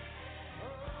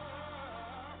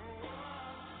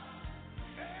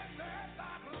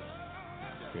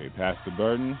 Okay, Pastor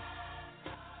Burden.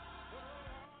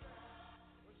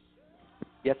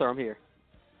 Yes, sir, I'm here.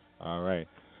 All right.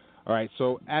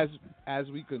 So as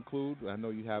we conclude, I know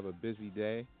you have a busy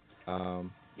day.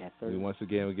 Yes, sir. Once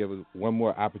again, we give us one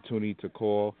more opportunity to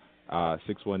call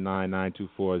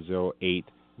 619-924-0800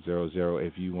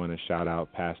 if you want to shout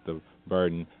out Pastor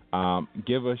Burden.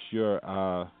 Give us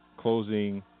your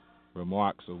closing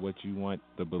remarks of what you want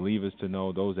the believers to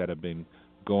know, those that have been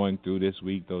going through this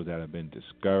week, those that have been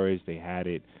discouraged. They had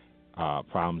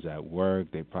problems at work.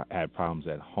 They had problems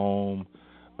at home.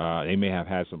 They may have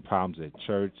had some problems at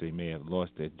church. They may have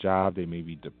lost their job. They may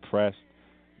be depressed.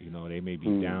 They may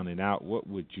be down and out. What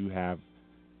would you have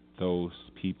those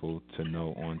people to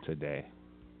know on today?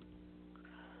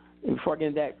 And before I get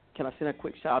into that, can I send a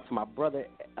quick shout out to my brother,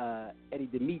 Eddie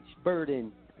Demeach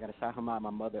Burden? I got to shout him out,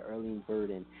 my mother, Earlene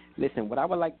Burden. Listen, what I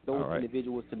would like those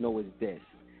individuals to know is this,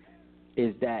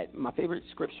 is that my favorite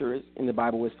scripture in the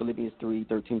Bible is Philippians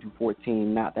 3:13-14,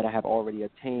 not that I have already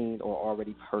attained or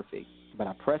already perfect, but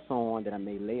I press on that I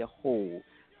may lay a hold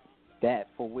that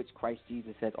for which Christ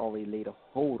Jesus has already laid a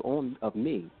hold on of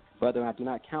me. Brother, I do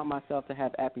not count myself to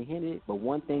have apprehended, but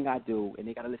one thing I do, and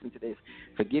they got to listen to this,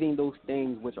 forgetting those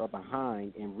things which are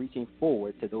behind and reaching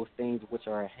forward to those things which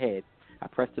are ahead, I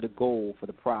press to the goal for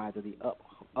the prize of the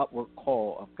upward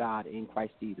call of God in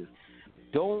Christ Jesus.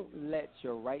 Don't let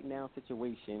your right now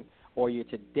situation or your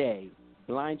today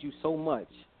blind you so much,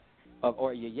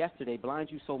 or your yesterday blind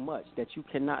you so much that you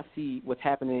cannot see what's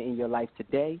happening in your life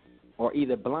today, or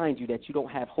either blind you that you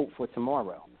don't have hope for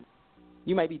tomorrow.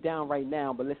 You might be down right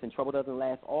now, but listen, trouble doesn't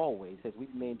last always. As we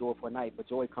may endure for a night, but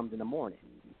joy comes in the morning.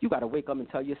 You got to wake up and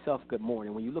tell yourself good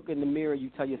morning. When you look in the mirror, you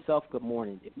tell yourself good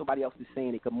morning. If nobody else is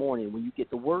saying it, good morning. When you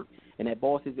get to work and that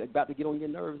boss is about to get on your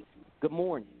nerves, good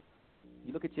morning.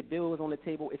 You look at your bills on the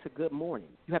table, it's a good morning.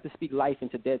 You have to speak life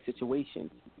into dead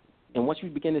situations. And once you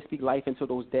begin to speak life into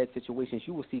those dead situations,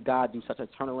 you will see God do such a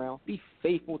turnaround. Be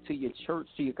faithful to your church,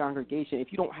 to your congregation.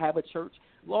 If you don't have a church,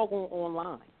 log on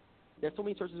online. There's so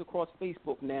many churches across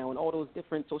Facebook now and all those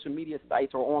different social media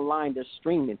sites are online. They're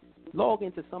streaming. Log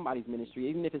into somebody's ministry,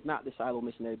 even if it's not the Shiloh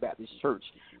Missionary Baptist Church.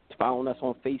 Following us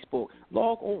on Facebook.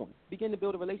 Log on. Begin to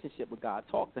build a relationship with God.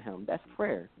 Talk to him. That's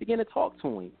prayer. Begin to talk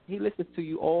to him. He listens to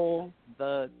you all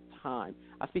the time.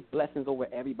 I speak blessings over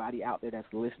everybody out there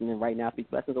that's listening right now. I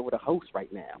speak blessings over the host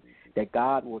right now, that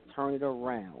God will turn it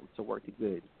around to work the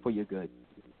good, for your good.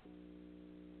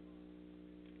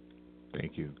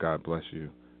 Thank you. God bless you,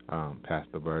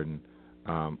 Pastor Burden.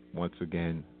 Once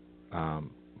again,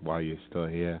 while you're still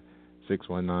here,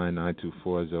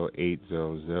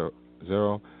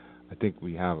 619-924-0800. I think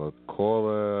we have a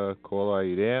caller. Caller, are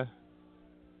you there?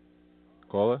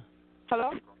 Caller?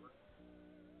 Hello?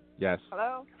 Yes.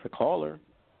 Hello? It's a caller.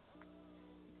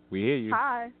 We hear you.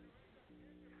 Hi.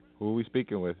 Who are we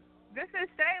speaking with? This is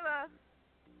Shayla.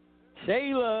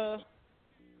 Shayla.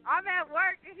 I'm at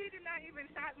work, and he did not even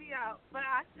shout me out, but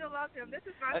I still love him. This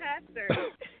is my pastor.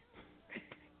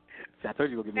 I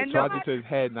told you to give me a charge it to his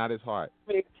head, not his heart.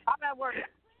 I'm at work.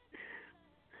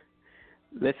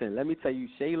 Listen, let me tell you,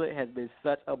 Shayla has been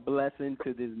such a blessing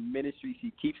to this ministry.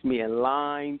 She keeps me in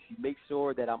line. She makes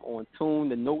sure that I'm on tune.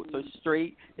 The notes are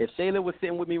straight. If Shayla was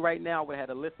sitting with me right now, I would have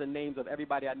had a list of names of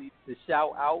everybody I need to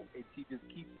shout out, and she just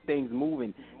keeps things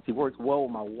moving. She works well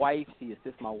with my wife. She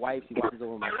assists my wife. She watches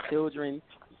over my children.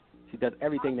 She does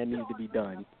everything that needs to be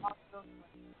done.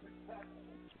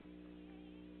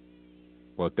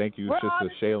 Well, thank you, Sister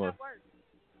Shayla.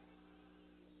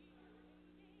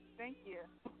 Thank you.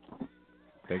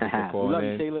 Thank you for calling love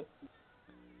in. You, Shayla.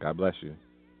 God bless you.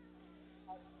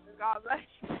 God bless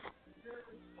you.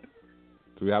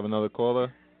 Do we have another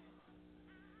caller?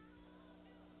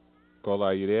 Caller,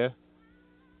 are you there?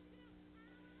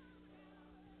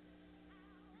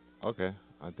 Okay,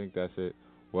 I think that's it.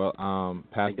 Well,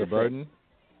 Pastor Burden.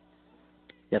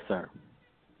 Yes, sir.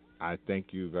 I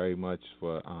thank you very much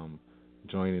for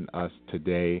joining us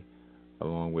today,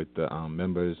 along with the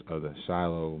members of the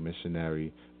Shiloh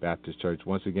Missionary Baptist Church.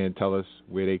 Once again, tell us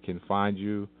where they can find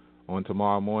you on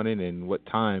tomorrow morning and what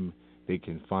time they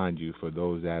can find you for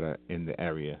those that are in the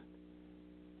area.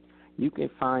 You can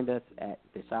find us at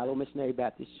the Shiloh Missionary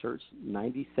Baptist Church,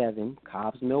 97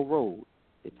 Cobbs Mill Road.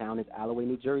 The town is Alloway,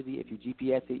 New Jersey. If you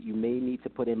GPS it, you may need to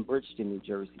put in Bridgeton, New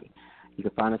Jersey. You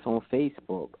can find us on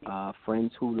Facebook,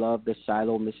 Friends Who Love the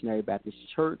Shiloh Missionary Baptist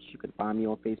Church. You can find me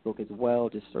on Facebook as well.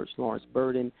 Just search Lawrence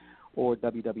Burden or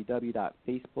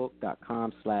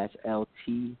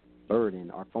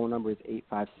www.facebook.com/LTBurden. Our phone number is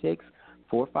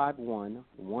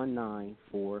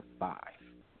 856-451-1945.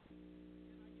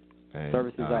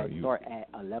 Services start at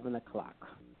 11 o'clock.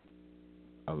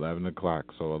 11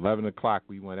 o'clock. So 11 o'clock,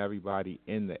 we want everybody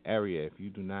in the area. If you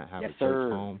do not have a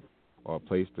church home or a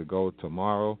place to go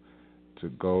tomorrow, to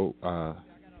go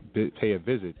pay a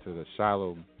visit to the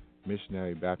Shiloh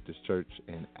Missionary Baptist Church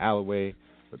in Alloway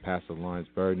with Pastor Lawrence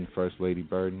Burden, First Lady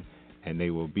Burden, and they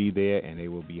will be there, and they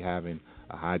will be having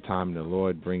a high time in the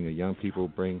Lord. Bring the young people,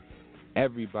 bring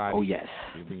everybody. Oh, yes.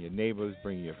 You bring your neighbors,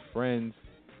 bring your friends.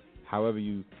 However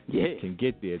you can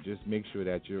get there, just make sure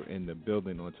that you're in the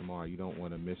building on tomorrow. You don't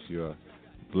want to miss your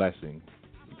blessing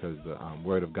because the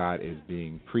Word of God is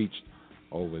being preached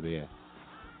over there.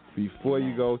 Before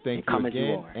you go, thank you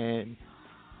again, and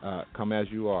come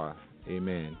as you are.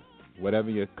 Amen. Whatever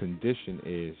your condition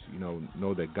is,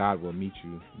 know that God will meet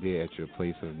you there at your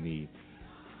place of need.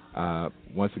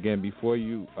 Once again, before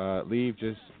you leave,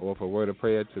 just offer a word of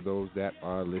prayer to those that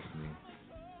are listening.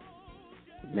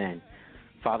 Amen.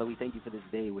 Father, we thank you for this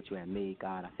day, which you have made,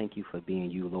 God. I thank you for being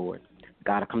you, Lord.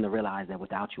 God, I come to realize that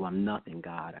without you, I'm nothing,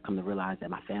 God. I come to realize that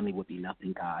my family would be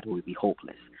nothing, God. It would be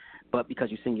hopeless. But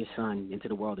because you sent your son into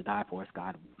the world to die for us,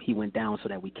 God, he went down so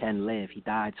that we can live. He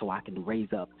died so I can raise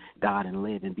up, God, and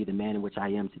live and be the man in which I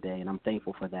am today, and I'm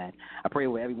thankful for that. I pray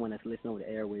over everyone that's listening over the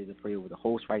airwaves. I pray over the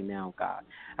host right now, God.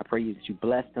 I pray that you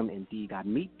bless them indeed, God.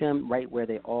 Meet them right where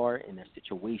they are in their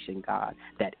situation, God.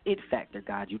 That it factor,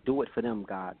 God, you do it for them,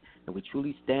 God. And we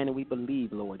truly stand and we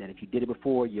believe, Lord, that if you did it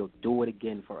before, you'll do it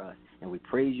again for us. And we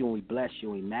praise you and we bless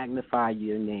you and we magnify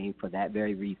your name for that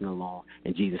very reason alone.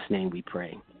 In Jesus' name we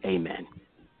pray. Amen.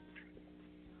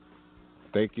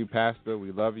 Thank you, Pastor.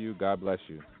 We love you. God bless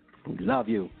you. We love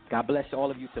you. God bless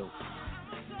all of you, too.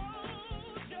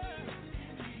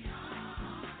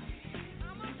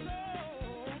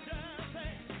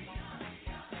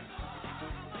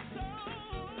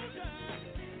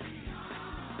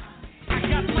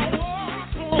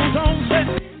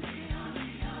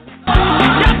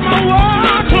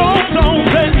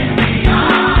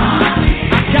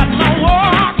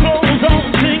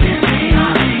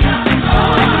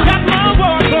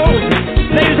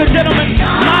 Gentlemen,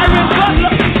 Myron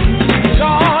Butler,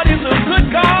 God is the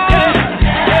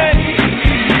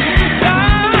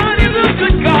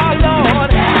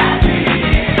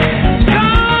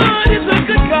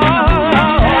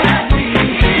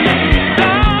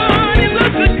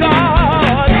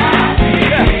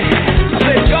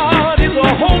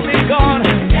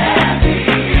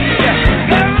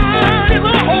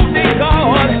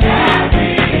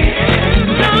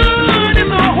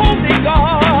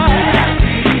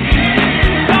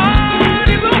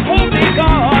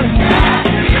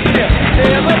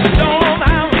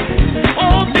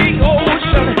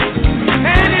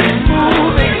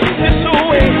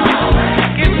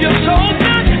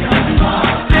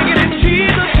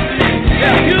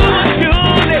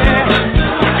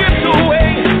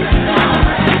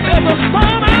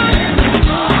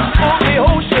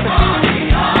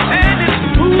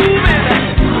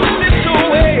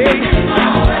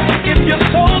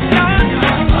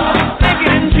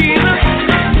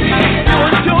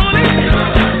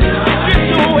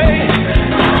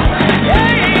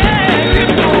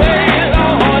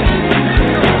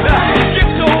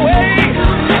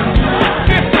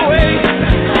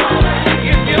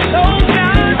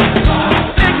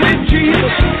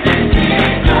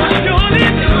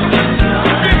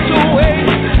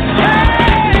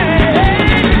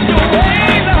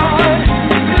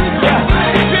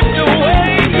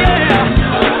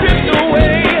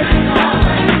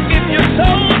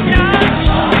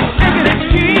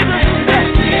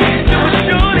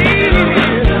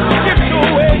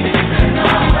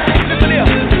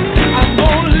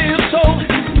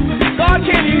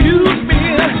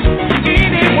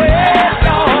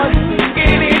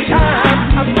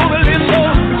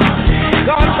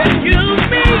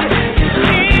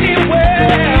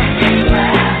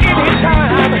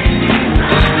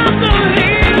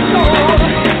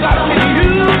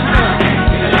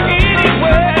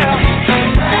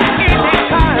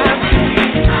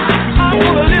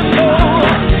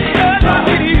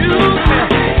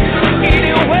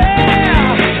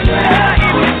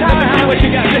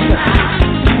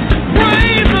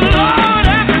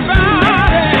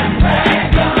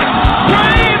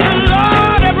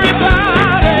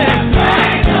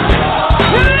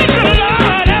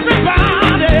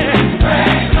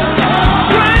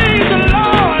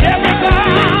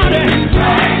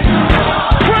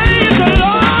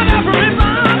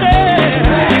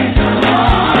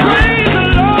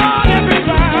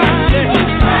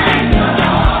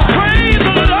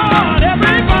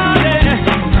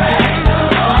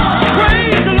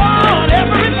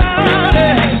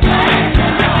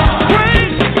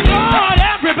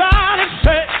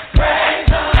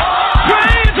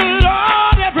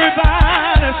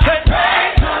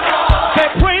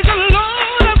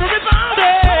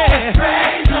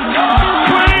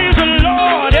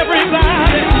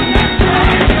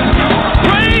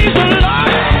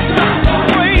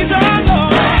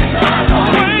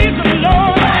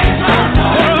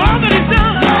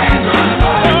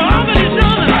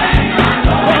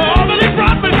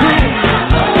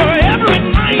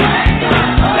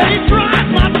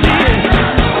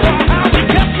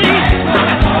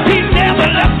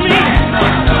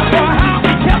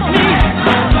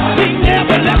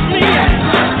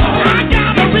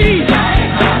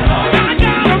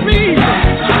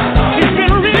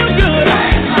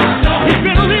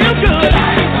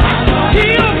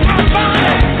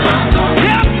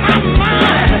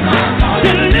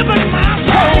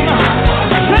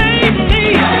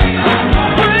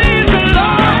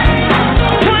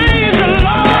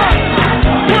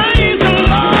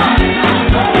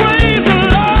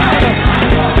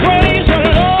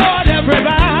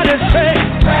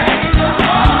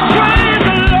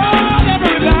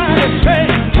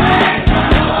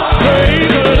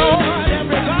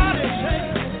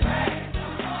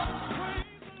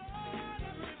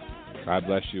God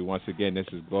bless you. Once again, this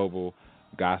is Global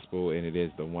Gospel, and it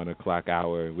is the 1 o'clock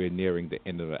hour. We're nearing the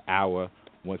end of the hour.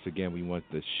 Once again, we want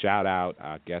to shout out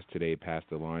our guest today,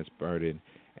 Pastor Lawrence Burden,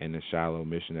 and the Shiloh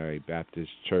Missionary Baptist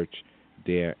Church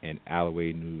there in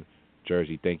Alloway, New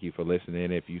Jersey. Thank you for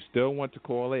listening. If you still want to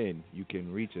call in, you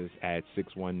can reach us at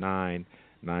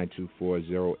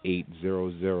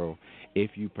 619-924-0800.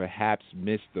 If you perhaps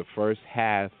missed the first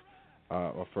half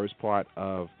or first part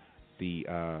of the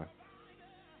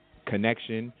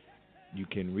connection, you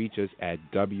can reach us at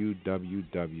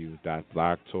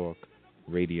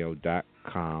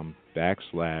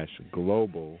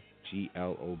www.blogtalkradio.com/global,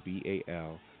 GLOBAL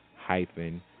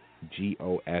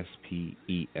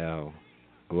 -GOSPEL,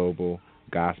 Global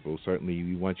Gospel. Certainly,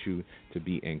 we want you to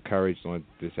be encouraged on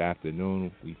this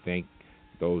afternoon. We thank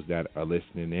those that are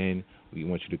listening in. We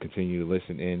want you to continue to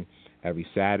listen in every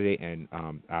Saturday. And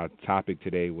our topic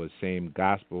today was Same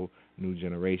Gospel, New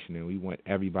Generation. And we want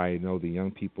everybody to know, the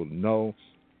young people to know,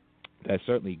 that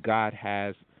certainly God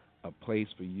has a place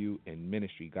for you in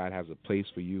ministry. God has a place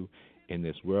for you in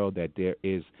this world, that there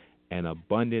is an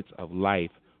abundance of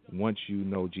life once you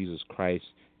know Jesus Christ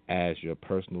as your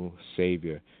personal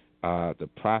Savior. The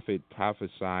prophet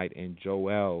prophesied in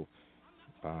Joel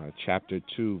chapter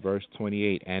 2, verse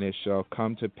 28, and it shall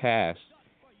come to pass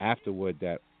afterward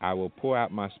that I will pour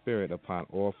out my spirit upon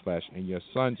all flesh, and your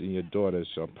sons and your daughters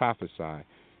shall prophesy.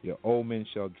 Your old men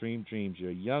shall dream dreams,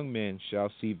 your young men shall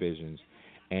see visions,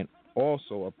 and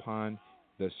also upon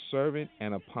the servant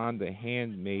and upon the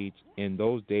handmaids in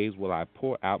those days will I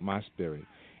pour out my spirit.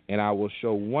 And I will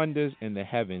show wonders in the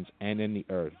heavens and in the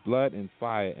earth, blood and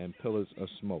fire and pillars of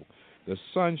smoke. The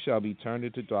sun shall be turned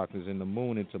into darkness and the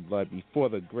moon into blood before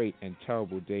the great and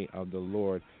terrible day of the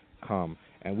Lord come.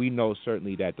 And we know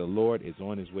certainly that the Lord is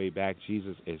on his way back.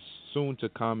 Jesus is soon to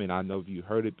come, and I know you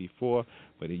heard it before,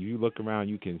 but if you look around,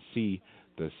 you can see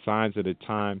the signs of the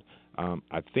time.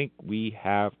 I think we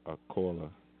have a caller.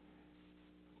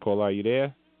 Caller, are you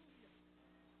there?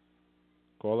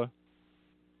 Caller?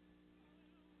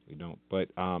 We don't. But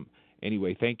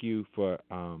anyway, thank you for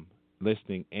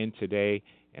listening in today.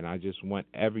 And I just want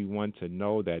everyone to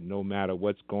know that no matter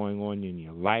what's going on in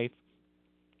your life,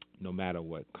 no matter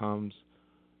what comes,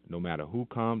 no matter who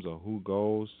comes or who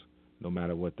goes, no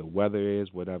matter what the weather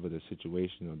is, whatever the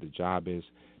situation or the job is,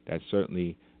 that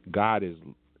certainly God is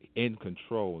in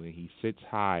control, and he sits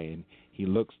high and he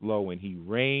looks low, and he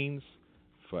reigns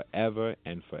forever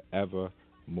and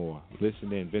forevermore.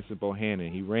 Listen in, Vincent Bohannon,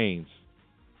 he reigns.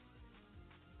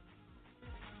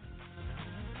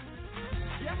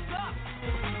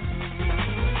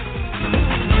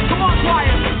 Come on,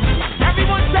 choir.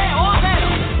 Everyone say, all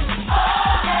hail.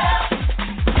 All hail.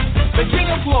 The King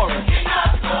of Glory. King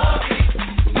of Glory.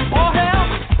 All hail.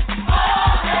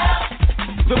 All hail.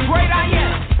 The great I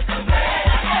am. The great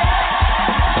I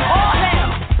am. All hail.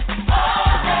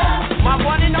 All hail. My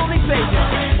one and only Savior.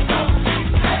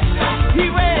 He reigns. He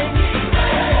reigns.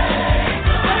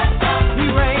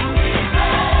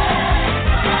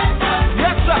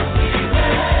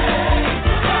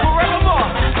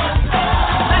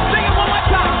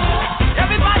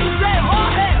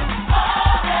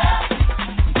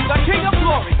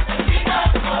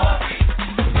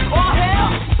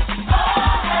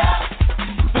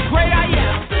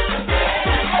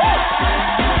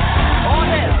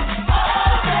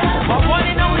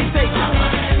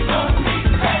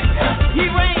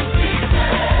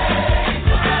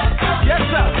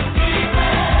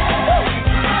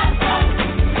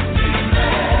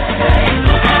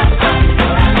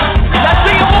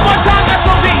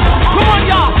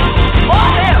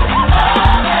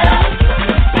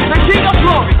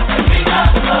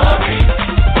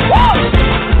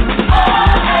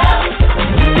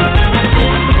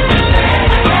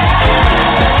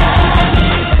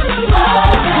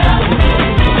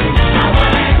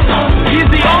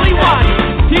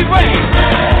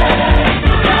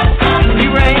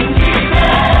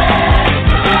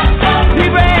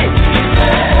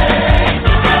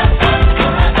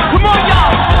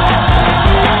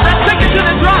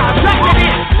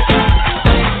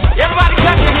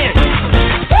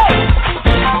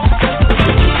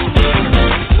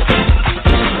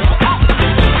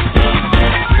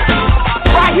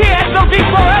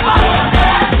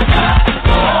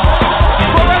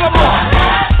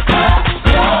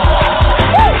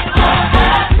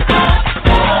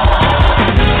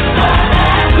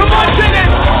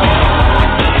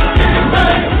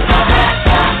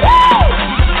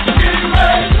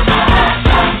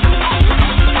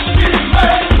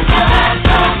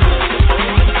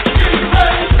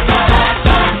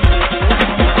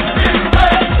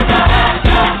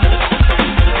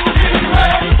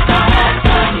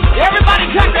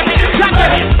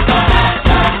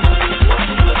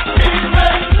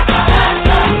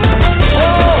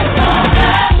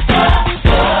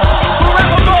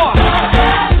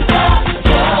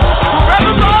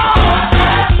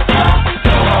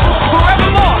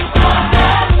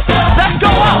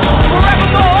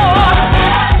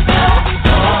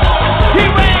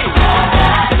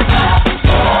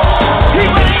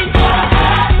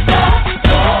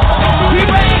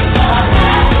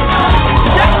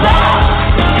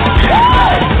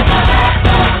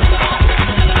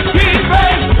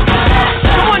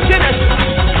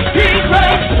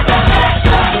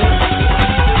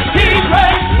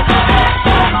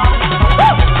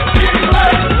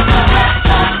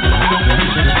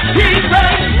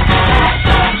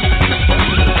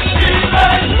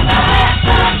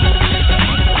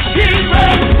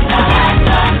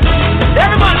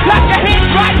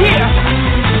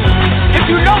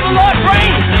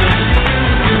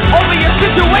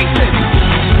 situation,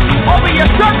 over your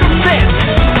circumstance.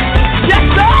 Yes,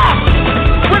 sir.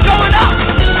 We're going up.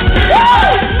 Woo!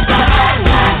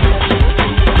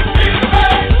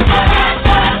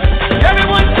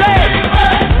 Everyone say it.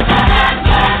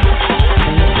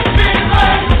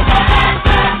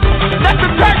 Let the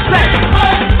church say it.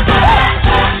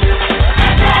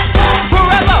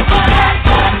 Forever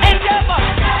and ever.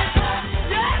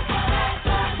 Yes.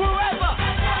 Forever.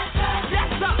 Yes,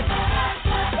 sir.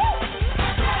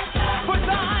 For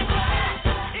thine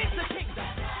is the kingdom,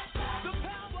 the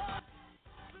power.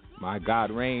 My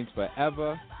God reigns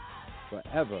forever,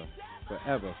 forever,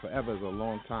 forever. Forever is a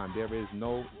long time. There is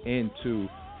no end to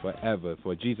forever.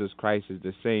 For Jesus Christ is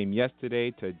the same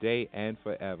yesterday, today, and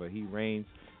forever. He reigns.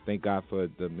 Thank God for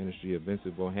the ministry of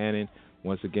Vincent Bohannon.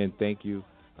 Once again, thank you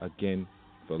again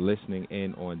for listening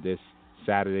in on this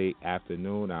Saturday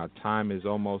afternoon. Our time is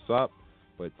almost up,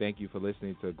 but thank you for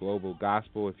listening to Global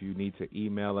Gospel. If you need to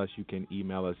email us, you can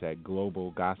email us at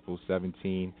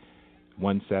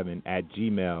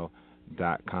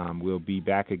globalgospel1717@gmail.com. We'll be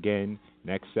back again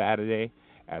next Saturday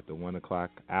at the 1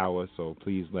 o'clock hour, so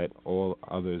please let all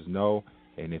others know.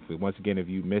 And if you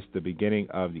missed the beginning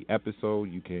of the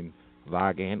episode, you can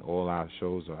log in. All our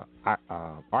shows are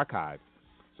archived,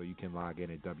 so you can log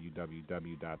in at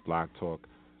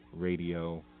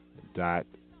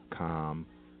www.blogtalkradio.com/global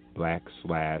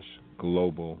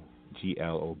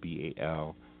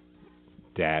global-gospel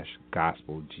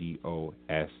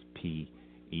GOSPEL.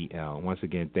 Once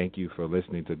again, thank you for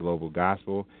listening to Global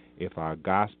Gospel. If our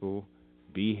gospel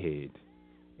be hid,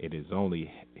 it is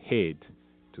only hid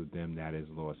to them that is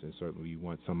lost. And certainly you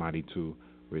want somebody to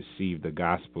receive the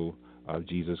gospel of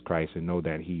Jesus Christ and know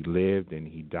that he lived and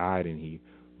he died and he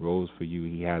rose for you.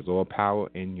 He has all power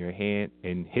in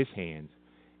his hands,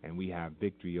 and we have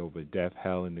victory over death,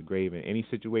 hell, and the grave. And any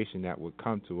situation that would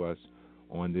come to us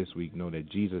on this week, know that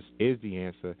Jesus is the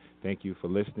answer. Thank you for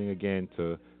listening again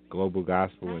to Global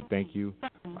Gospel, and thank you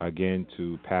again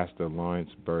to Pastor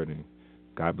Lawrence Burden.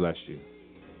 God bless you.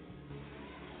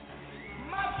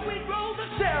 My sweet rose of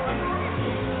Sharon,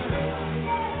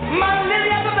 my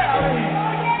lily of the valley.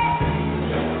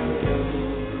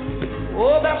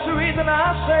 Oh, that's the reason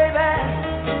I say that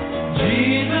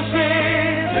Jesus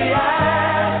is the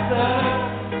answer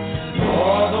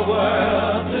for the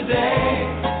world today.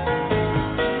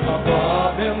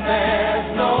 Above him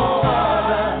there's no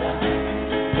other,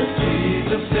 'cause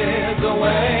Jesus is the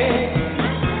way.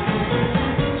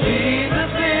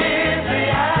 Jesus is the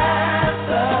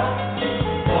answer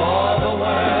for the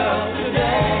world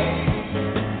today.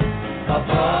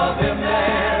 Above him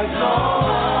there's no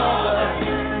other,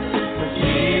 'cause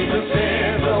Jesus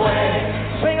is the way.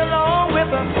 Sing along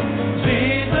with us.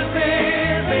 Jesus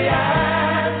is the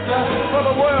answer for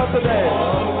the world today.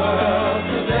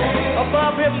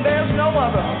 Above him there's no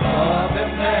other. Above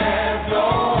him there's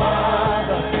no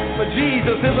other. But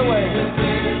Jesus is the way.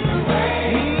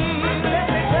 Let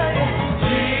me tell you,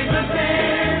 Jesus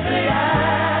is the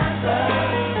answer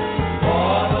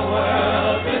for the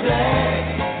world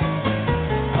today.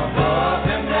 Above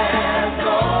him there's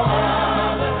no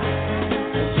other.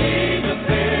 Jesus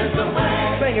is the way.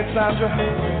 Sing it, Sandra.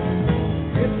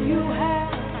 If you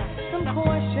have some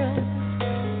questions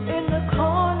in the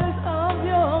corners of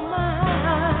your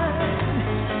mind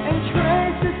and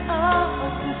traces of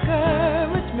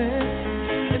discouragement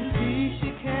and peace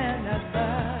you cannot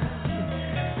find,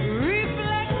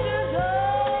 reflections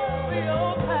of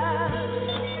your past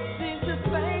seem to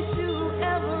face you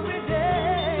every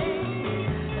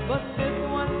day. But this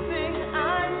one thing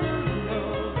I do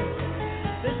know,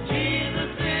 that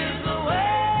Jesus is the way.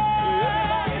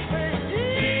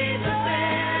 Jesus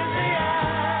is the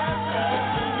answer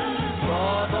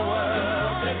for the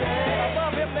world today.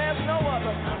 Above him there's no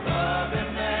other. Above him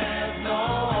there's no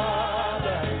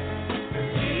other.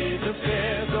 Jesus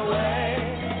is the way.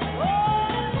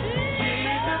 Oh,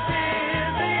 Jesus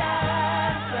is the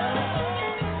answer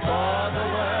for the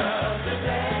world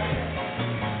today.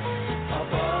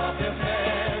 Above him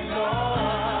there's no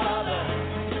other.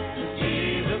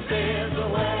 Jesus is the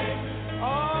way.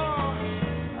 Oh,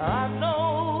 I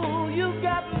know you've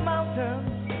got mountains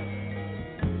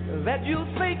that you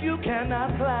think you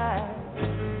cannot climb.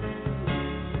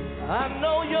 I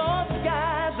know your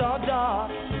skies are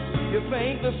dark. You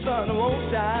think the sun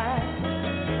won't shine.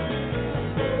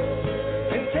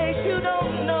 In case you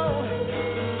don't know,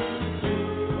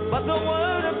 but the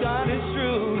word of God is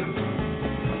true,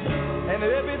 and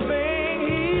everything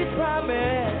he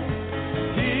promised